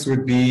 6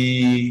 would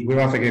be, who am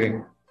I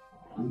forgetting?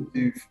 I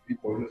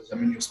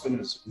mean, your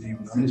spinners.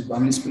 How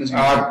many spinners?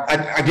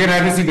 Again, I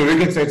haven't seen the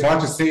wickets, so it's hard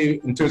to say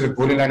in terms of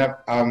bowling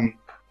lineup.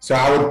 So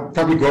I would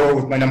probably go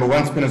with my number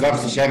 1 spinners.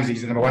 Obviously, Shamsi,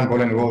 he's the number 1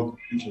 bowler in the world.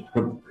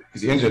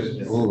 Is he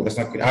injured? Oh, that's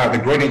not good. The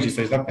groin injury,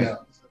 so he's not playing.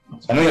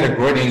 So I know he had a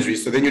groin injury,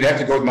 so then you'd have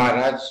to go with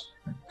Maharaj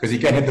because he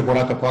can hit the ball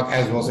out the park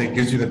as well, so he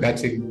gives you the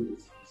batting.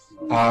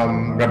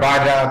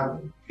 Rabada,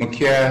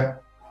 Mukia.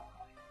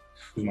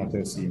 Who's my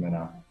third seamer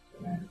now?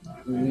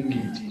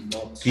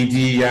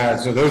 Gidi, yeah.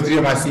 So those 3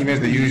 are my seamers,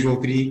 the usual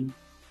 3.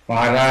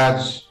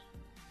 Maharaj.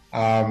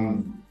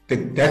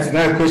 That's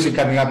another question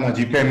coming up now.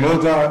 Do you play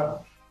Mulder?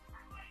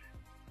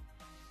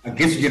 I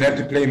guess you're going to have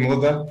to play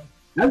Mulder.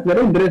 That's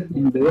very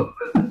interesting, though.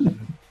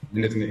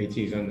 Minutes in the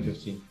 80s, under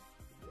 15.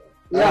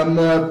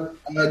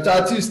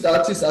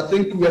 Tatis, I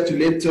think we have to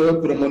let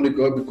Puramonde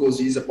go because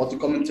he's about to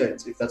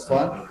commentate, if that's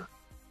fine.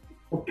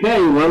 Okay,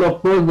 well,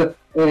 of course,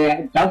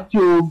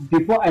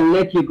 before I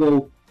let you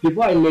go,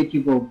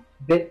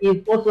 there is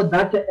also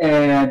that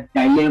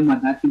dilemma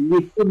that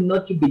we seem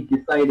not to be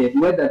decided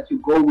whether to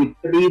go with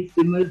 3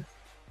 simmers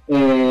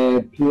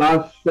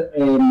plus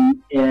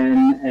an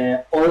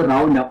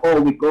all-rounder,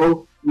 or we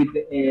go with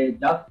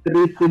just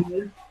 3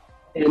 simmers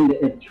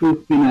and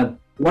 2 spinners.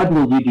 What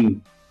will you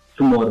do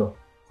tomorrow?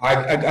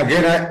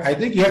 I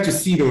think you have to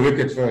see the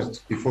wicket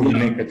first before you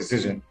make a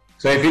decision.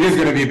 So if it is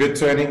going to be a bit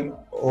turning,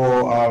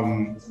 or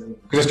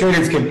because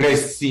Australians can play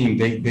seam,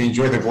 they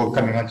enjoy the ball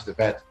coming onto the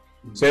bat.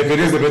 So if it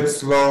is a bit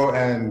slow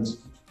and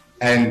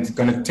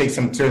going to take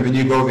some turn, then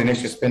you go with an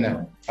extra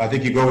spinner. I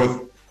think you go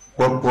with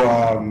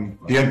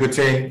Bjorn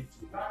Bute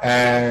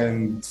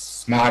and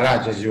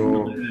Maharaj as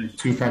your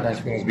 2 front-line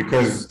spinners,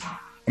 because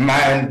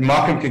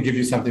Markham can give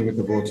you something with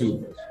the ball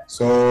too.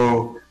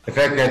 So the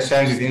fact that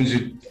Shams is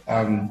injured,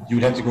 you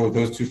would have to go with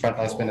those 2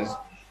 front-line spinners.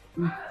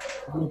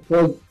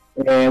 Because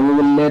we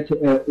will let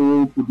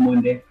Good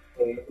Monday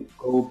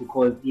go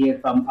because he has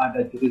some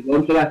other duties.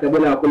 No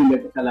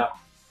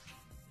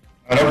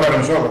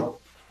problem, sure.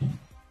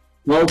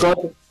 Well,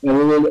 God, we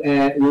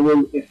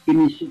will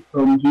finish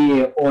from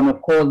here on.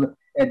 Of course,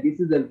 this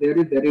is a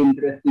very, very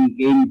interesting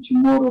game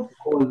tomorrow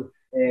because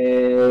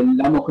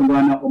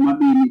Lamakungwana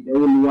Omabini, they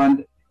will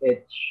want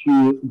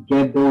to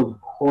get those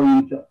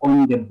points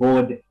on the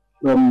board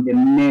from the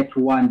net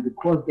 1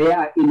 because they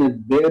are in a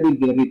very,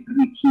 very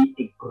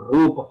tricky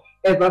group.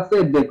 As I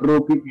said, the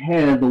group, it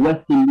has the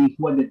West Indies,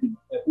 who are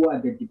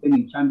the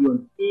defending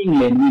champions.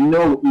 England, we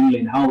know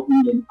England, how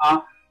England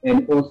are.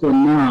 And also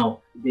now,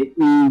 there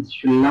is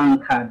Sri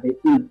Lanka,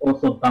 there is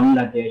also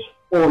Bangladesh.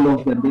 All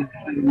of them, they're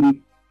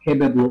highly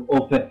capable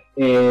of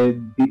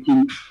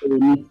beating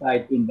any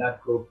side in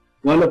that group.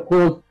 Well, of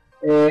course,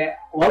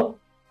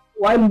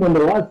 while Monde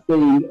was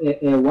saying,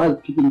 was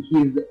picking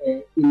his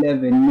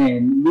 11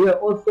 men, we are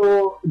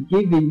also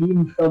giving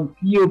him some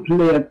few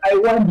players. I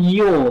want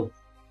your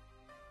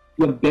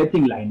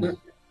betting lineup.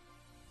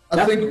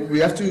 I think we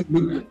have to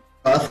look.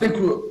 I think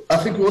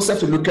we also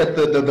have to look at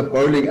the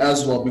bowling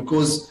as well,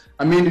 because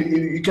I mean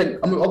you can.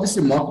 I mean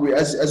obviously Mark,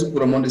 as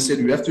Puramonde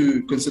said, we have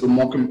to consider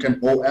Markham can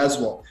bowl as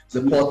well. He's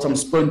a part-time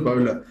spin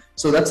bowler,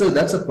 so that's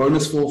a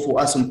bonus for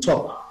us on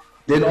top.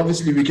 Then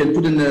obviously we can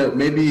put in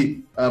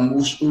maybe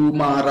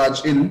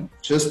Maharaj in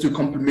just to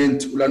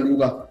complement Ulan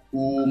Uga,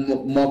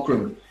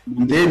 Markram.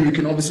 Then we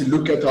can obviously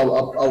look at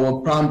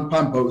our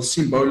prime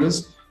seam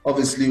bowlers.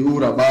 Obviously,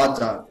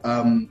 Rabata,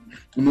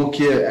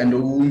 Nokia, and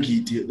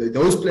Ungiti.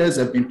 Those players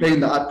have been playing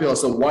the IPL,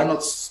 so why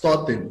not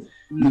start them?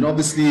 And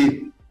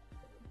obviously,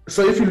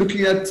 So if you're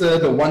looking at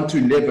the 1 to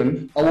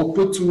 11, I will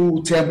put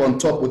Temba on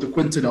top with the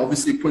Quinton.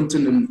 Obviously,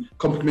 Quinton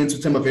complements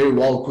Temba very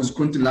well because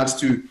Quinton likes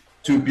to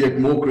be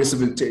more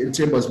aggressive and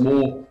Temba's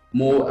more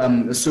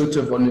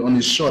assertive on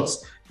his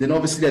shots. Then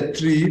obviously at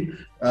 3,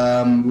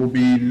 we'll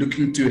be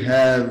looking to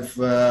have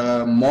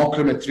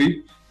Markram at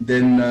 3,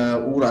 then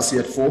Urasi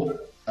at 4,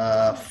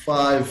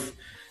 5.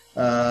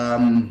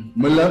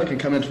 Miller can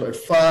come in at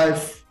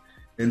 5,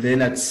 and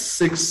then at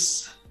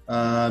 6.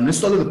 Let's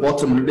start at the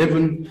bottom.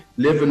 11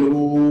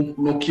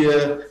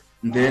 Nokia,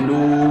 and then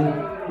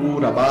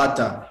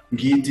Rabata,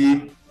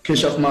 Gidi,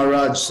 Keshav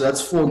Maharaj. So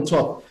that's 4 on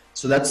top.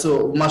 So that's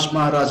Umash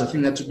Maharaj. I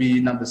think that would be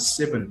number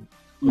 7.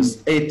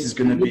 Because 8 is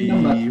going to be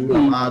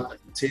Rabata.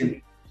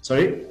 10.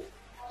 Sorry?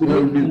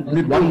 No, we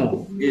need one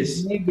more.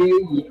 Yes. Maybe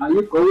are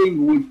you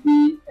going with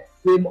the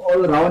same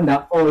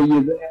all-rounder, or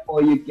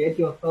you get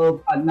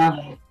yourself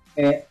another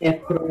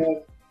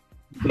extra?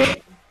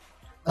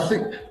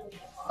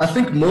 I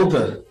think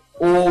Mulder,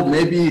 or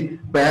maybe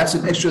perhaps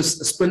an extra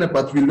spinner,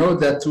 but we know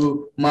that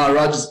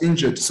Maharaj is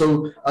injured.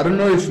 So I don't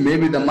know if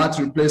maybe they might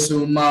replace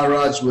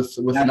Maharaj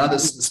with another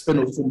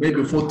spinner, for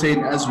maybe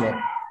 14 as well.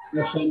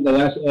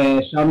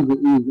 Shams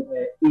is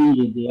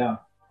injured, yeah.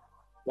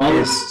 Well,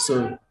 yes,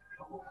 so.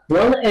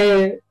 Well,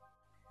 in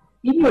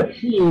your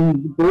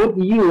team, both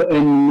you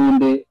and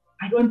Monde,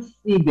 I don't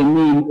see the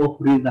name of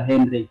Reza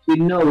Hendricks. We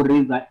know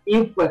Reza.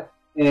 If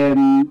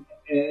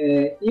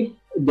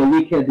the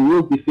wicket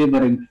will be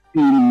favoring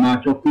spin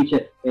much, of which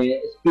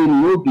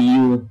spin will be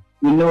used,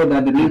 we know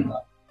that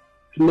Reza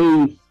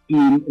plays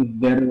spin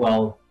very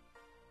well.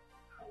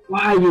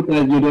 Why you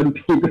don't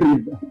pick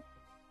Reza?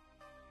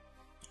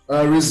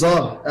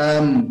 Reza,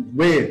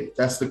 where?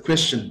 That's the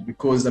question.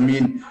 Because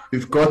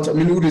we've got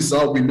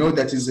Reza. We know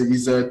that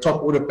he's a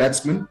top order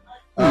batsman.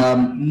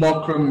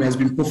 Markram has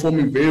been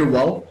performing very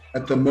well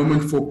at the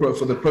moment for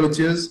the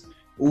Proteas.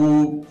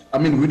 Who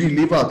do you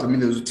leave out?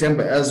 There's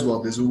Temba as well.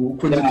 There's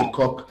Quinton de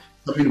Kock.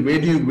 Where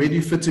do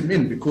you fit him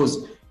in?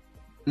 Because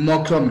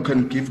Markram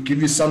can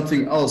give you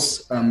something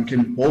else.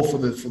 Can bowl for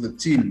the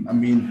team.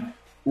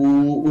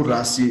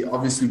 Urasi,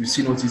 obviously we've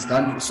seen what he's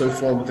done so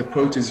far with the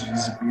Proteas.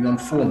 He's been on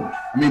form.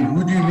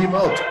 Who do you leave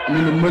out?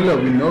 Miller,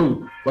 we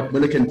know what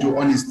Miller can do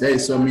on his day.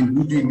 So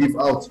who do you leave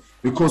out?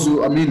 Because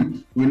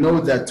we know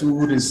that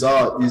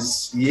Reza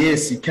is,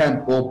 yes, he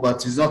can bowl,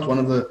 but he's not one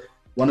of the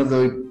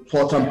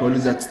part-time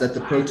bowlers that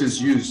the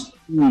Proteas use.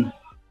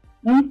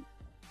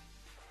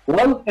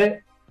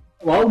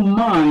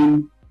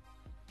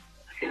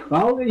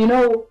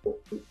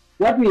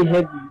 What we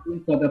have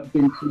in South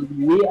African team,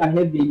 we are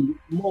having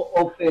more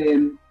of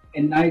a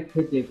nice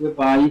headache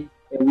whereby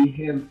we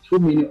have too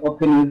many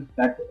openers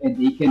that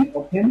they can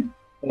open.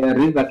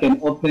 Reza can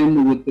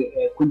open with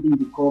Quinton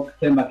de Kock,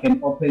 Temba can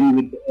open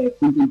with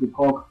Quinton de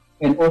Kock,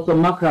 and also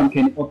Markram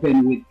can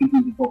open with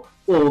Quinton de Kock.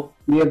 So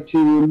we have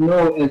to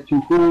know as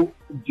to who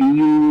do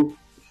you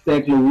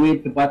settle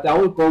with, but I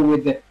will go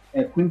with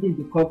Quinton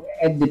de Kock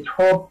at the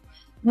top.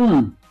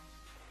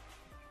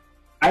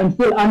 I'm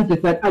still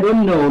undecided. I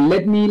don't know.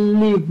 Let me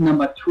leave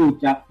number 2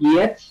 just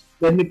yet.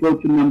 Let me go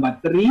to number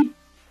 3.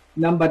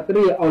 Number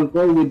 3, I'll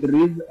go with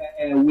Van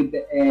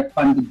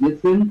de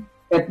Gissen.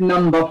 At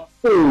number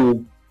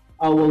 4,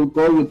 I will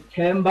go with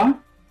Temba.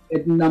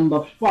 At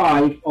number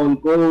 5, I'll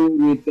go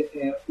with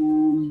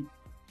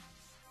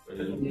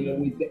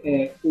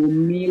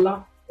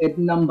Umila.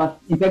 In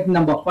fact,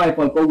 number 5,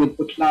 I'll go with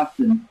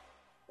Klassen.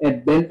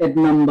 And then at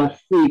number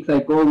 6,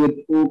 I go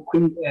with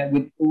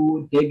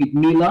David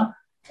Miller.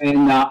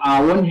 And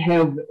I won't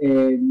have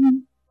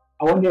an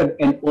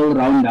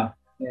all-rounder.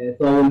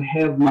 So I'll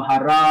have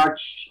Maharaj,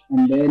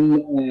 and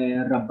then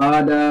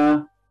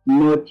Rabada,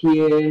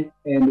 Notier,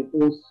 and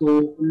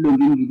also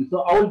Lungingidi.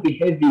 So I will be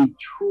having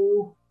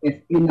 2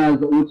 spinners,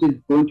 which is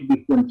going to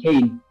be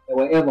Fontaine,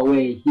 wherever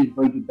way he's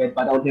going to bat.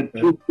 But I'll have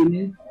 2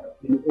 spinners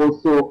and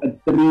also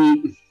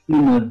 3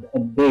 seamers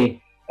there.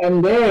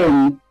 And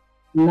then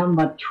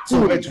number 2.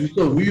 So wait,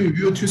 so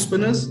you 2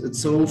 spinners?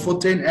 So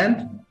Fontaine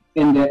and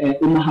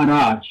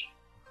Maharaj.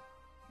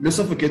 Let's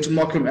not forget to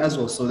Markram as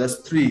well. So that's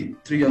 3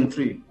 on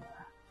 3.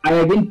 I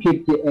haven't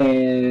picked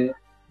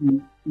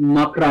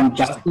Markram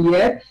just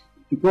yet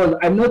because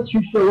I'm not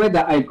too sure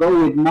whether I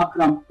go with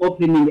Markram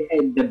opening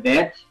at the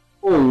bat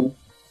or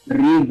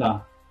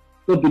Reza.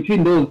 So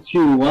between those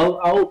 2, well,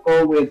 I'll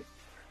go with.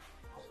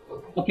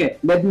 Okay,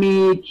 let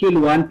me kill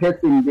one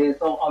person there.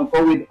 So I'll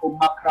go with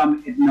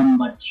Markram at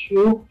number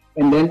 2,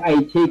 and then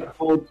I take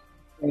out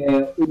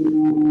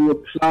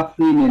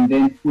Klassen and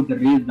then put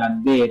Reza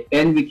there.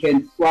 Then we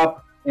can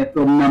swap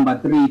from number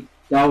 3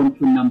 down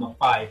to number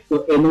 5.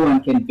 So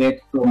anyone can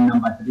bet from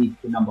number 3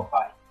 to number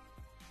 5.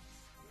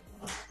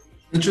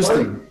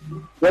 Interesting.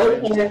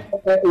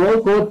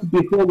 Well, coach,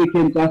 before we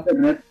can just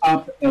wrap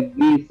up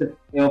this,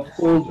 of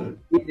course,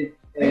 you did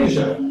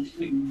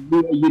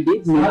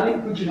not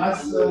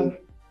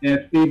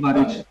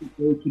favorite to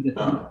go to the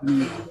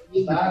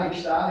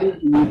semi-finals.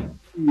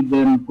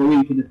 Them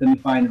going to the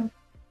semi-finals.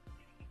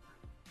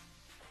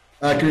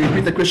 Can you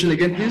repeat the question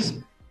again, please?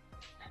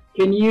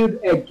 Can you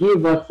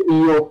give us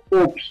your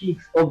 4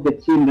 picks of the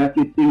team that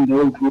you think they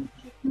will go to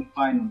the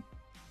final?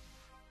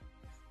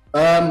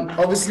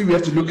 Obviously, we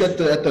have to look at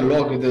the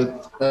log,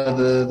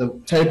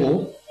 the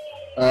table.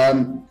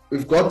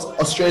 We've got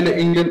Australia,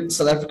 England,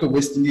 South Africa,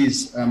 West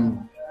Indies,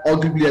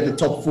 arguably at the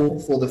top 4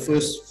 for the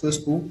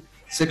first pool.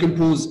 Second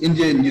pool is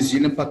India, New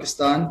Zealand,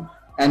 Pakistan,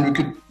 and we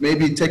could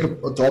maybe take a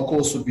dark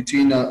horse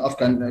between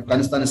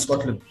Afghanistan and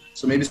Scotland.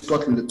 So maybe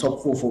Scotland, the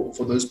top 4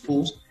 for those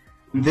pools.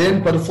 And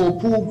then, but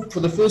for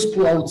the first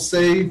pool, I would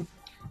say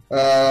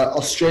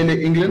Australia,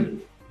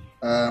 England.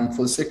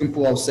 For the second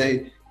pool, I would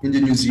say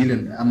India, New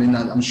Zealand. I mean,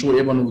 I'm sure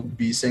everyone would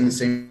be saying the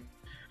same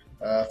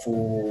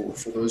for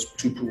those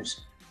 2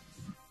 pools.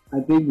 I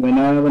think when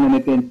I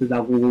make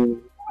Sudaku,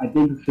 I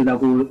think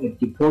Sudaku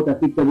deport a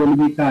pick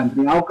the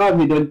country. How come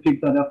we don't pick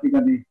South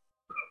Africa?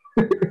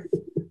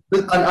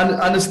 I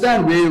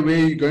understand where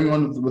you're going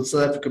on with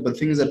South Africa, but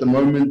things at the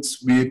moment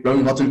we're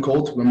blowing hot and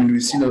cold. I mean,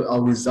 we've seen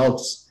our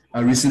results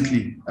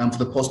recently for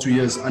the past 2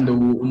 years under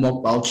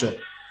Mark Boucher.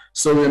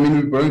 So I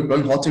mean, we're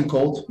blowing hot and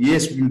cold.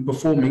 Yes, we've been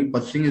performing,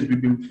 but the thing is, we've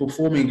been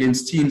performing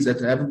against teams that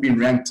haven't been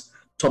ranked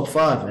top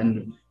 5,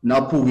 and in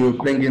our pool we were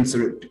playing against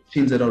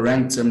teams that are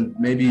ranked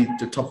maybe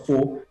the top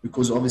 4,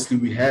 because obviously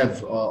we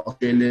have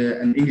Australia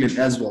and England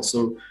as well.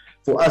 So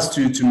for us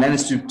to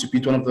manage to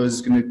beat one of those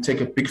is going to take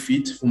a big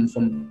feat from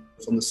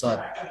the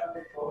side.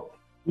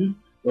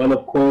 Well,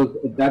 of course,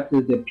 that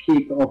is the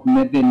pick of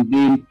Nathan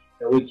Dean,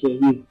 which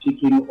is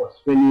picking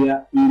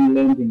Australia,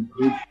 England in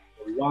group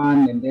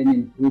 1, and then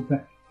in group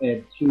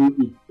 2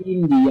 is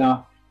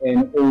India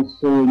and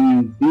also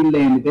New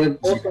Zealand. There's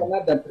also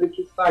another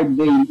tricky side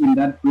there in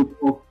that group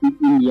of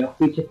India,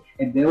 which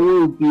they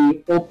will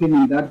be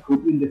opening that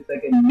group in the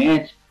second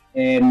match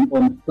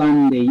on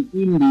Sunday.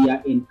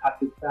 India and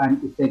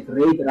Pakistan is a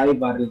great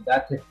rivalry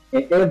that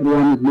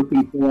everyone is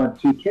looking forward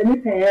to. Can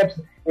you perhaps,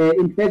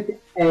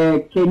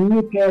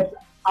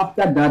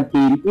 after that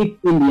game, if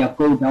India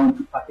go down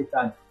to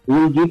Pakistan,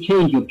 will you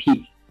change your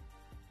pick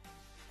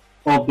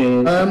of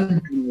the?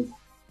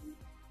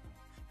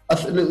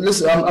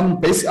 Listen,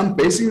 I'm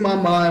basing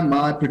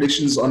my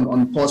predictions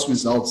on past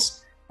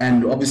results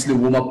and obviously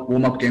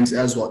warm up games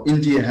as well.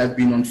 India have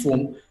been on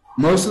form.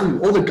 Most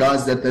of all the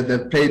guys that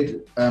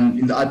played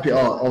in the IPL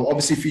are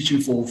obviously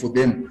featuring for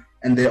them,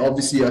 and they're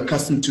obviously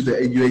accustomed to the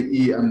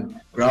UAE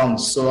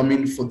grounds. So I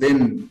mean, for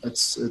them,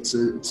 it's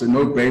a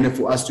no-brainer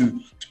for us to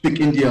pick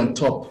India on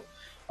top.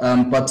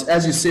 But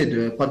as you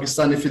said,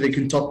 Pakistan, if they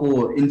can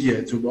topple India,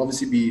 it will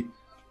obviously be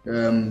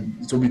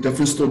it will be a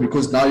different story,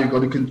 because now you've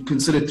got to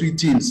consider 3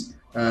 teams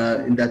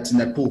in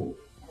that pool.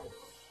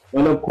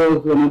 Well, of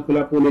course, this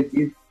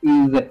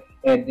is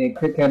the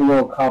Cricket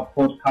World Cup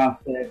podcast.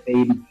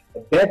 The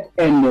Bet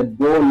and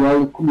Ball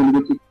World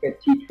Community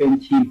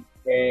T20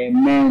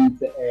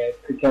 Men's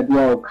Cricket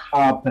World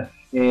Cup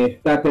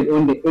started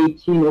on the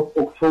 18th of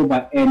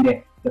October,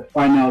 and the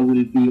final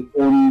will be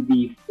on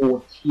the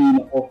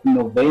 14th of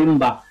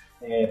November.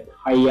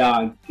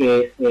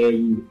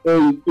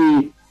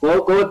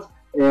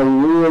 We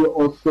will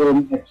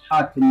also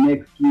chat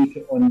next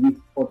week on this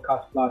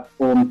podcast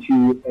platform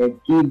to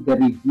give the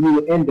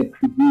review and the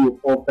preview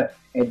of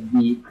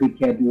the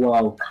Cricket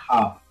World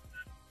Cup.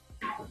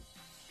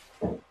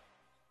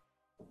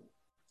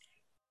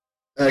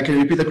 Can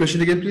you repeat the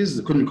question again, please?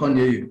 I can't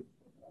hear you.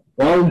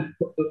 Well,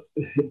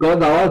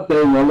 because I was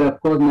saying, well, of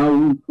course, now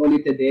we'll call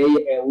it a day.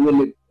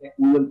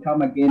 We will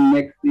come again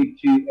next week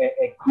to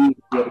give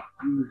the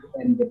reviews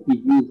and the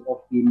previews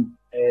of the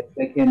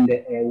second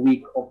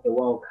week of the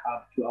World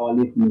Cup to our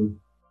listeners.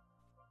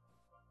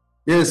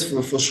 Yes,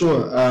 for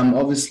sure.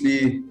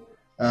 Obviously,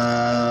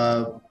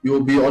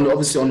 you'll be on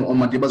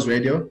Madiba's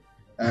radio.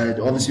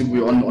 Obviously,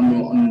 we're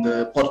on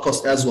the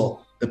podcast as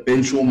well, the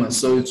bench warmer.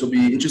 So it will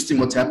be interesting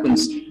what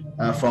happens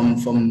from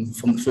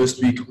the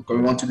first week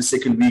going on to the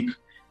second week,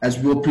 as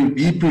we'll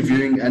be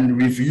previewing and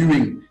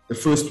reviewing the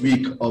first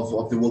week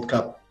of the World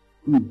Cup.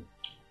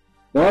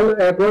 Well,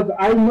 because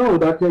I know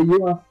that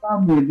you are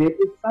somewhere. There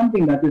is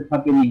something that is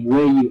happening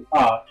where you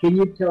are. Can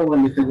you tell a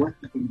little what's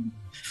happening?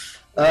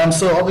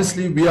 So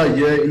obviously we are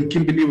here in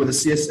Kimberley with the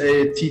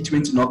CSA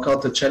T20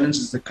 Knockout. The challenge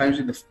is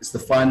the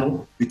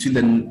final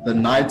between the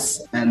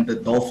Knights and the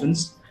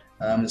Dolphins.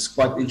 It's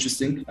quite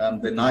interesting.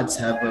 The Knights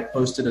have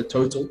posted a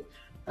total.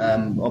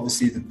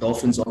 Obviously the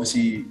Dolphins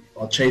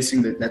are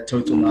chasing that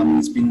total now.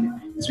 It's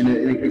been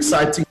an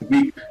exciting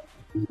week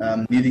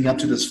leading up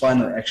to this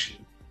final actually.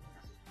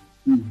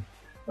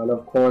 Well,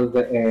 of course,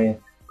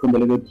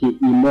 Kumbalogoti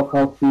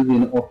local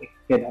season of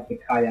Cricket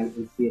Africa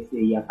is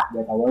CSA.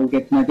 That I will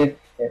get to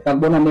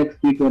Sabona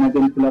next week when I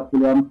get to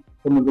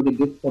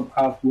this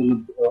podcast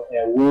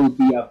will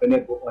be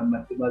available on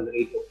Masiba's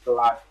radio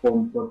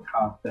platform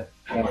podcast.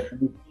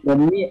 From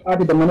me, at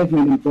the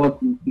management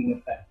important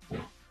thing.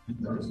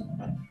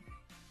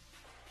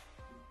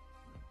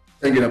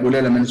 Thank you,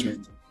 Abulela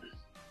management.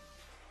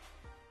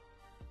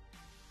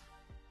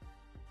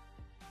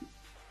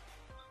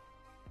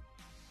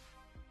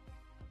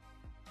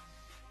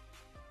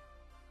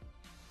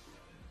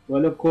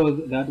 Well, of course,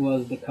 that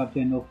was the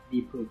captain of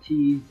the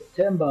Proteas,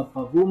 Themba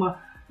Pavuma.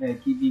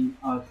 giving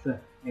us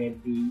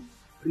the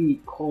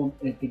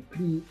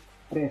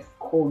pre-press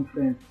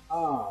conference.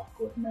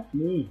 Goodness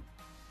me.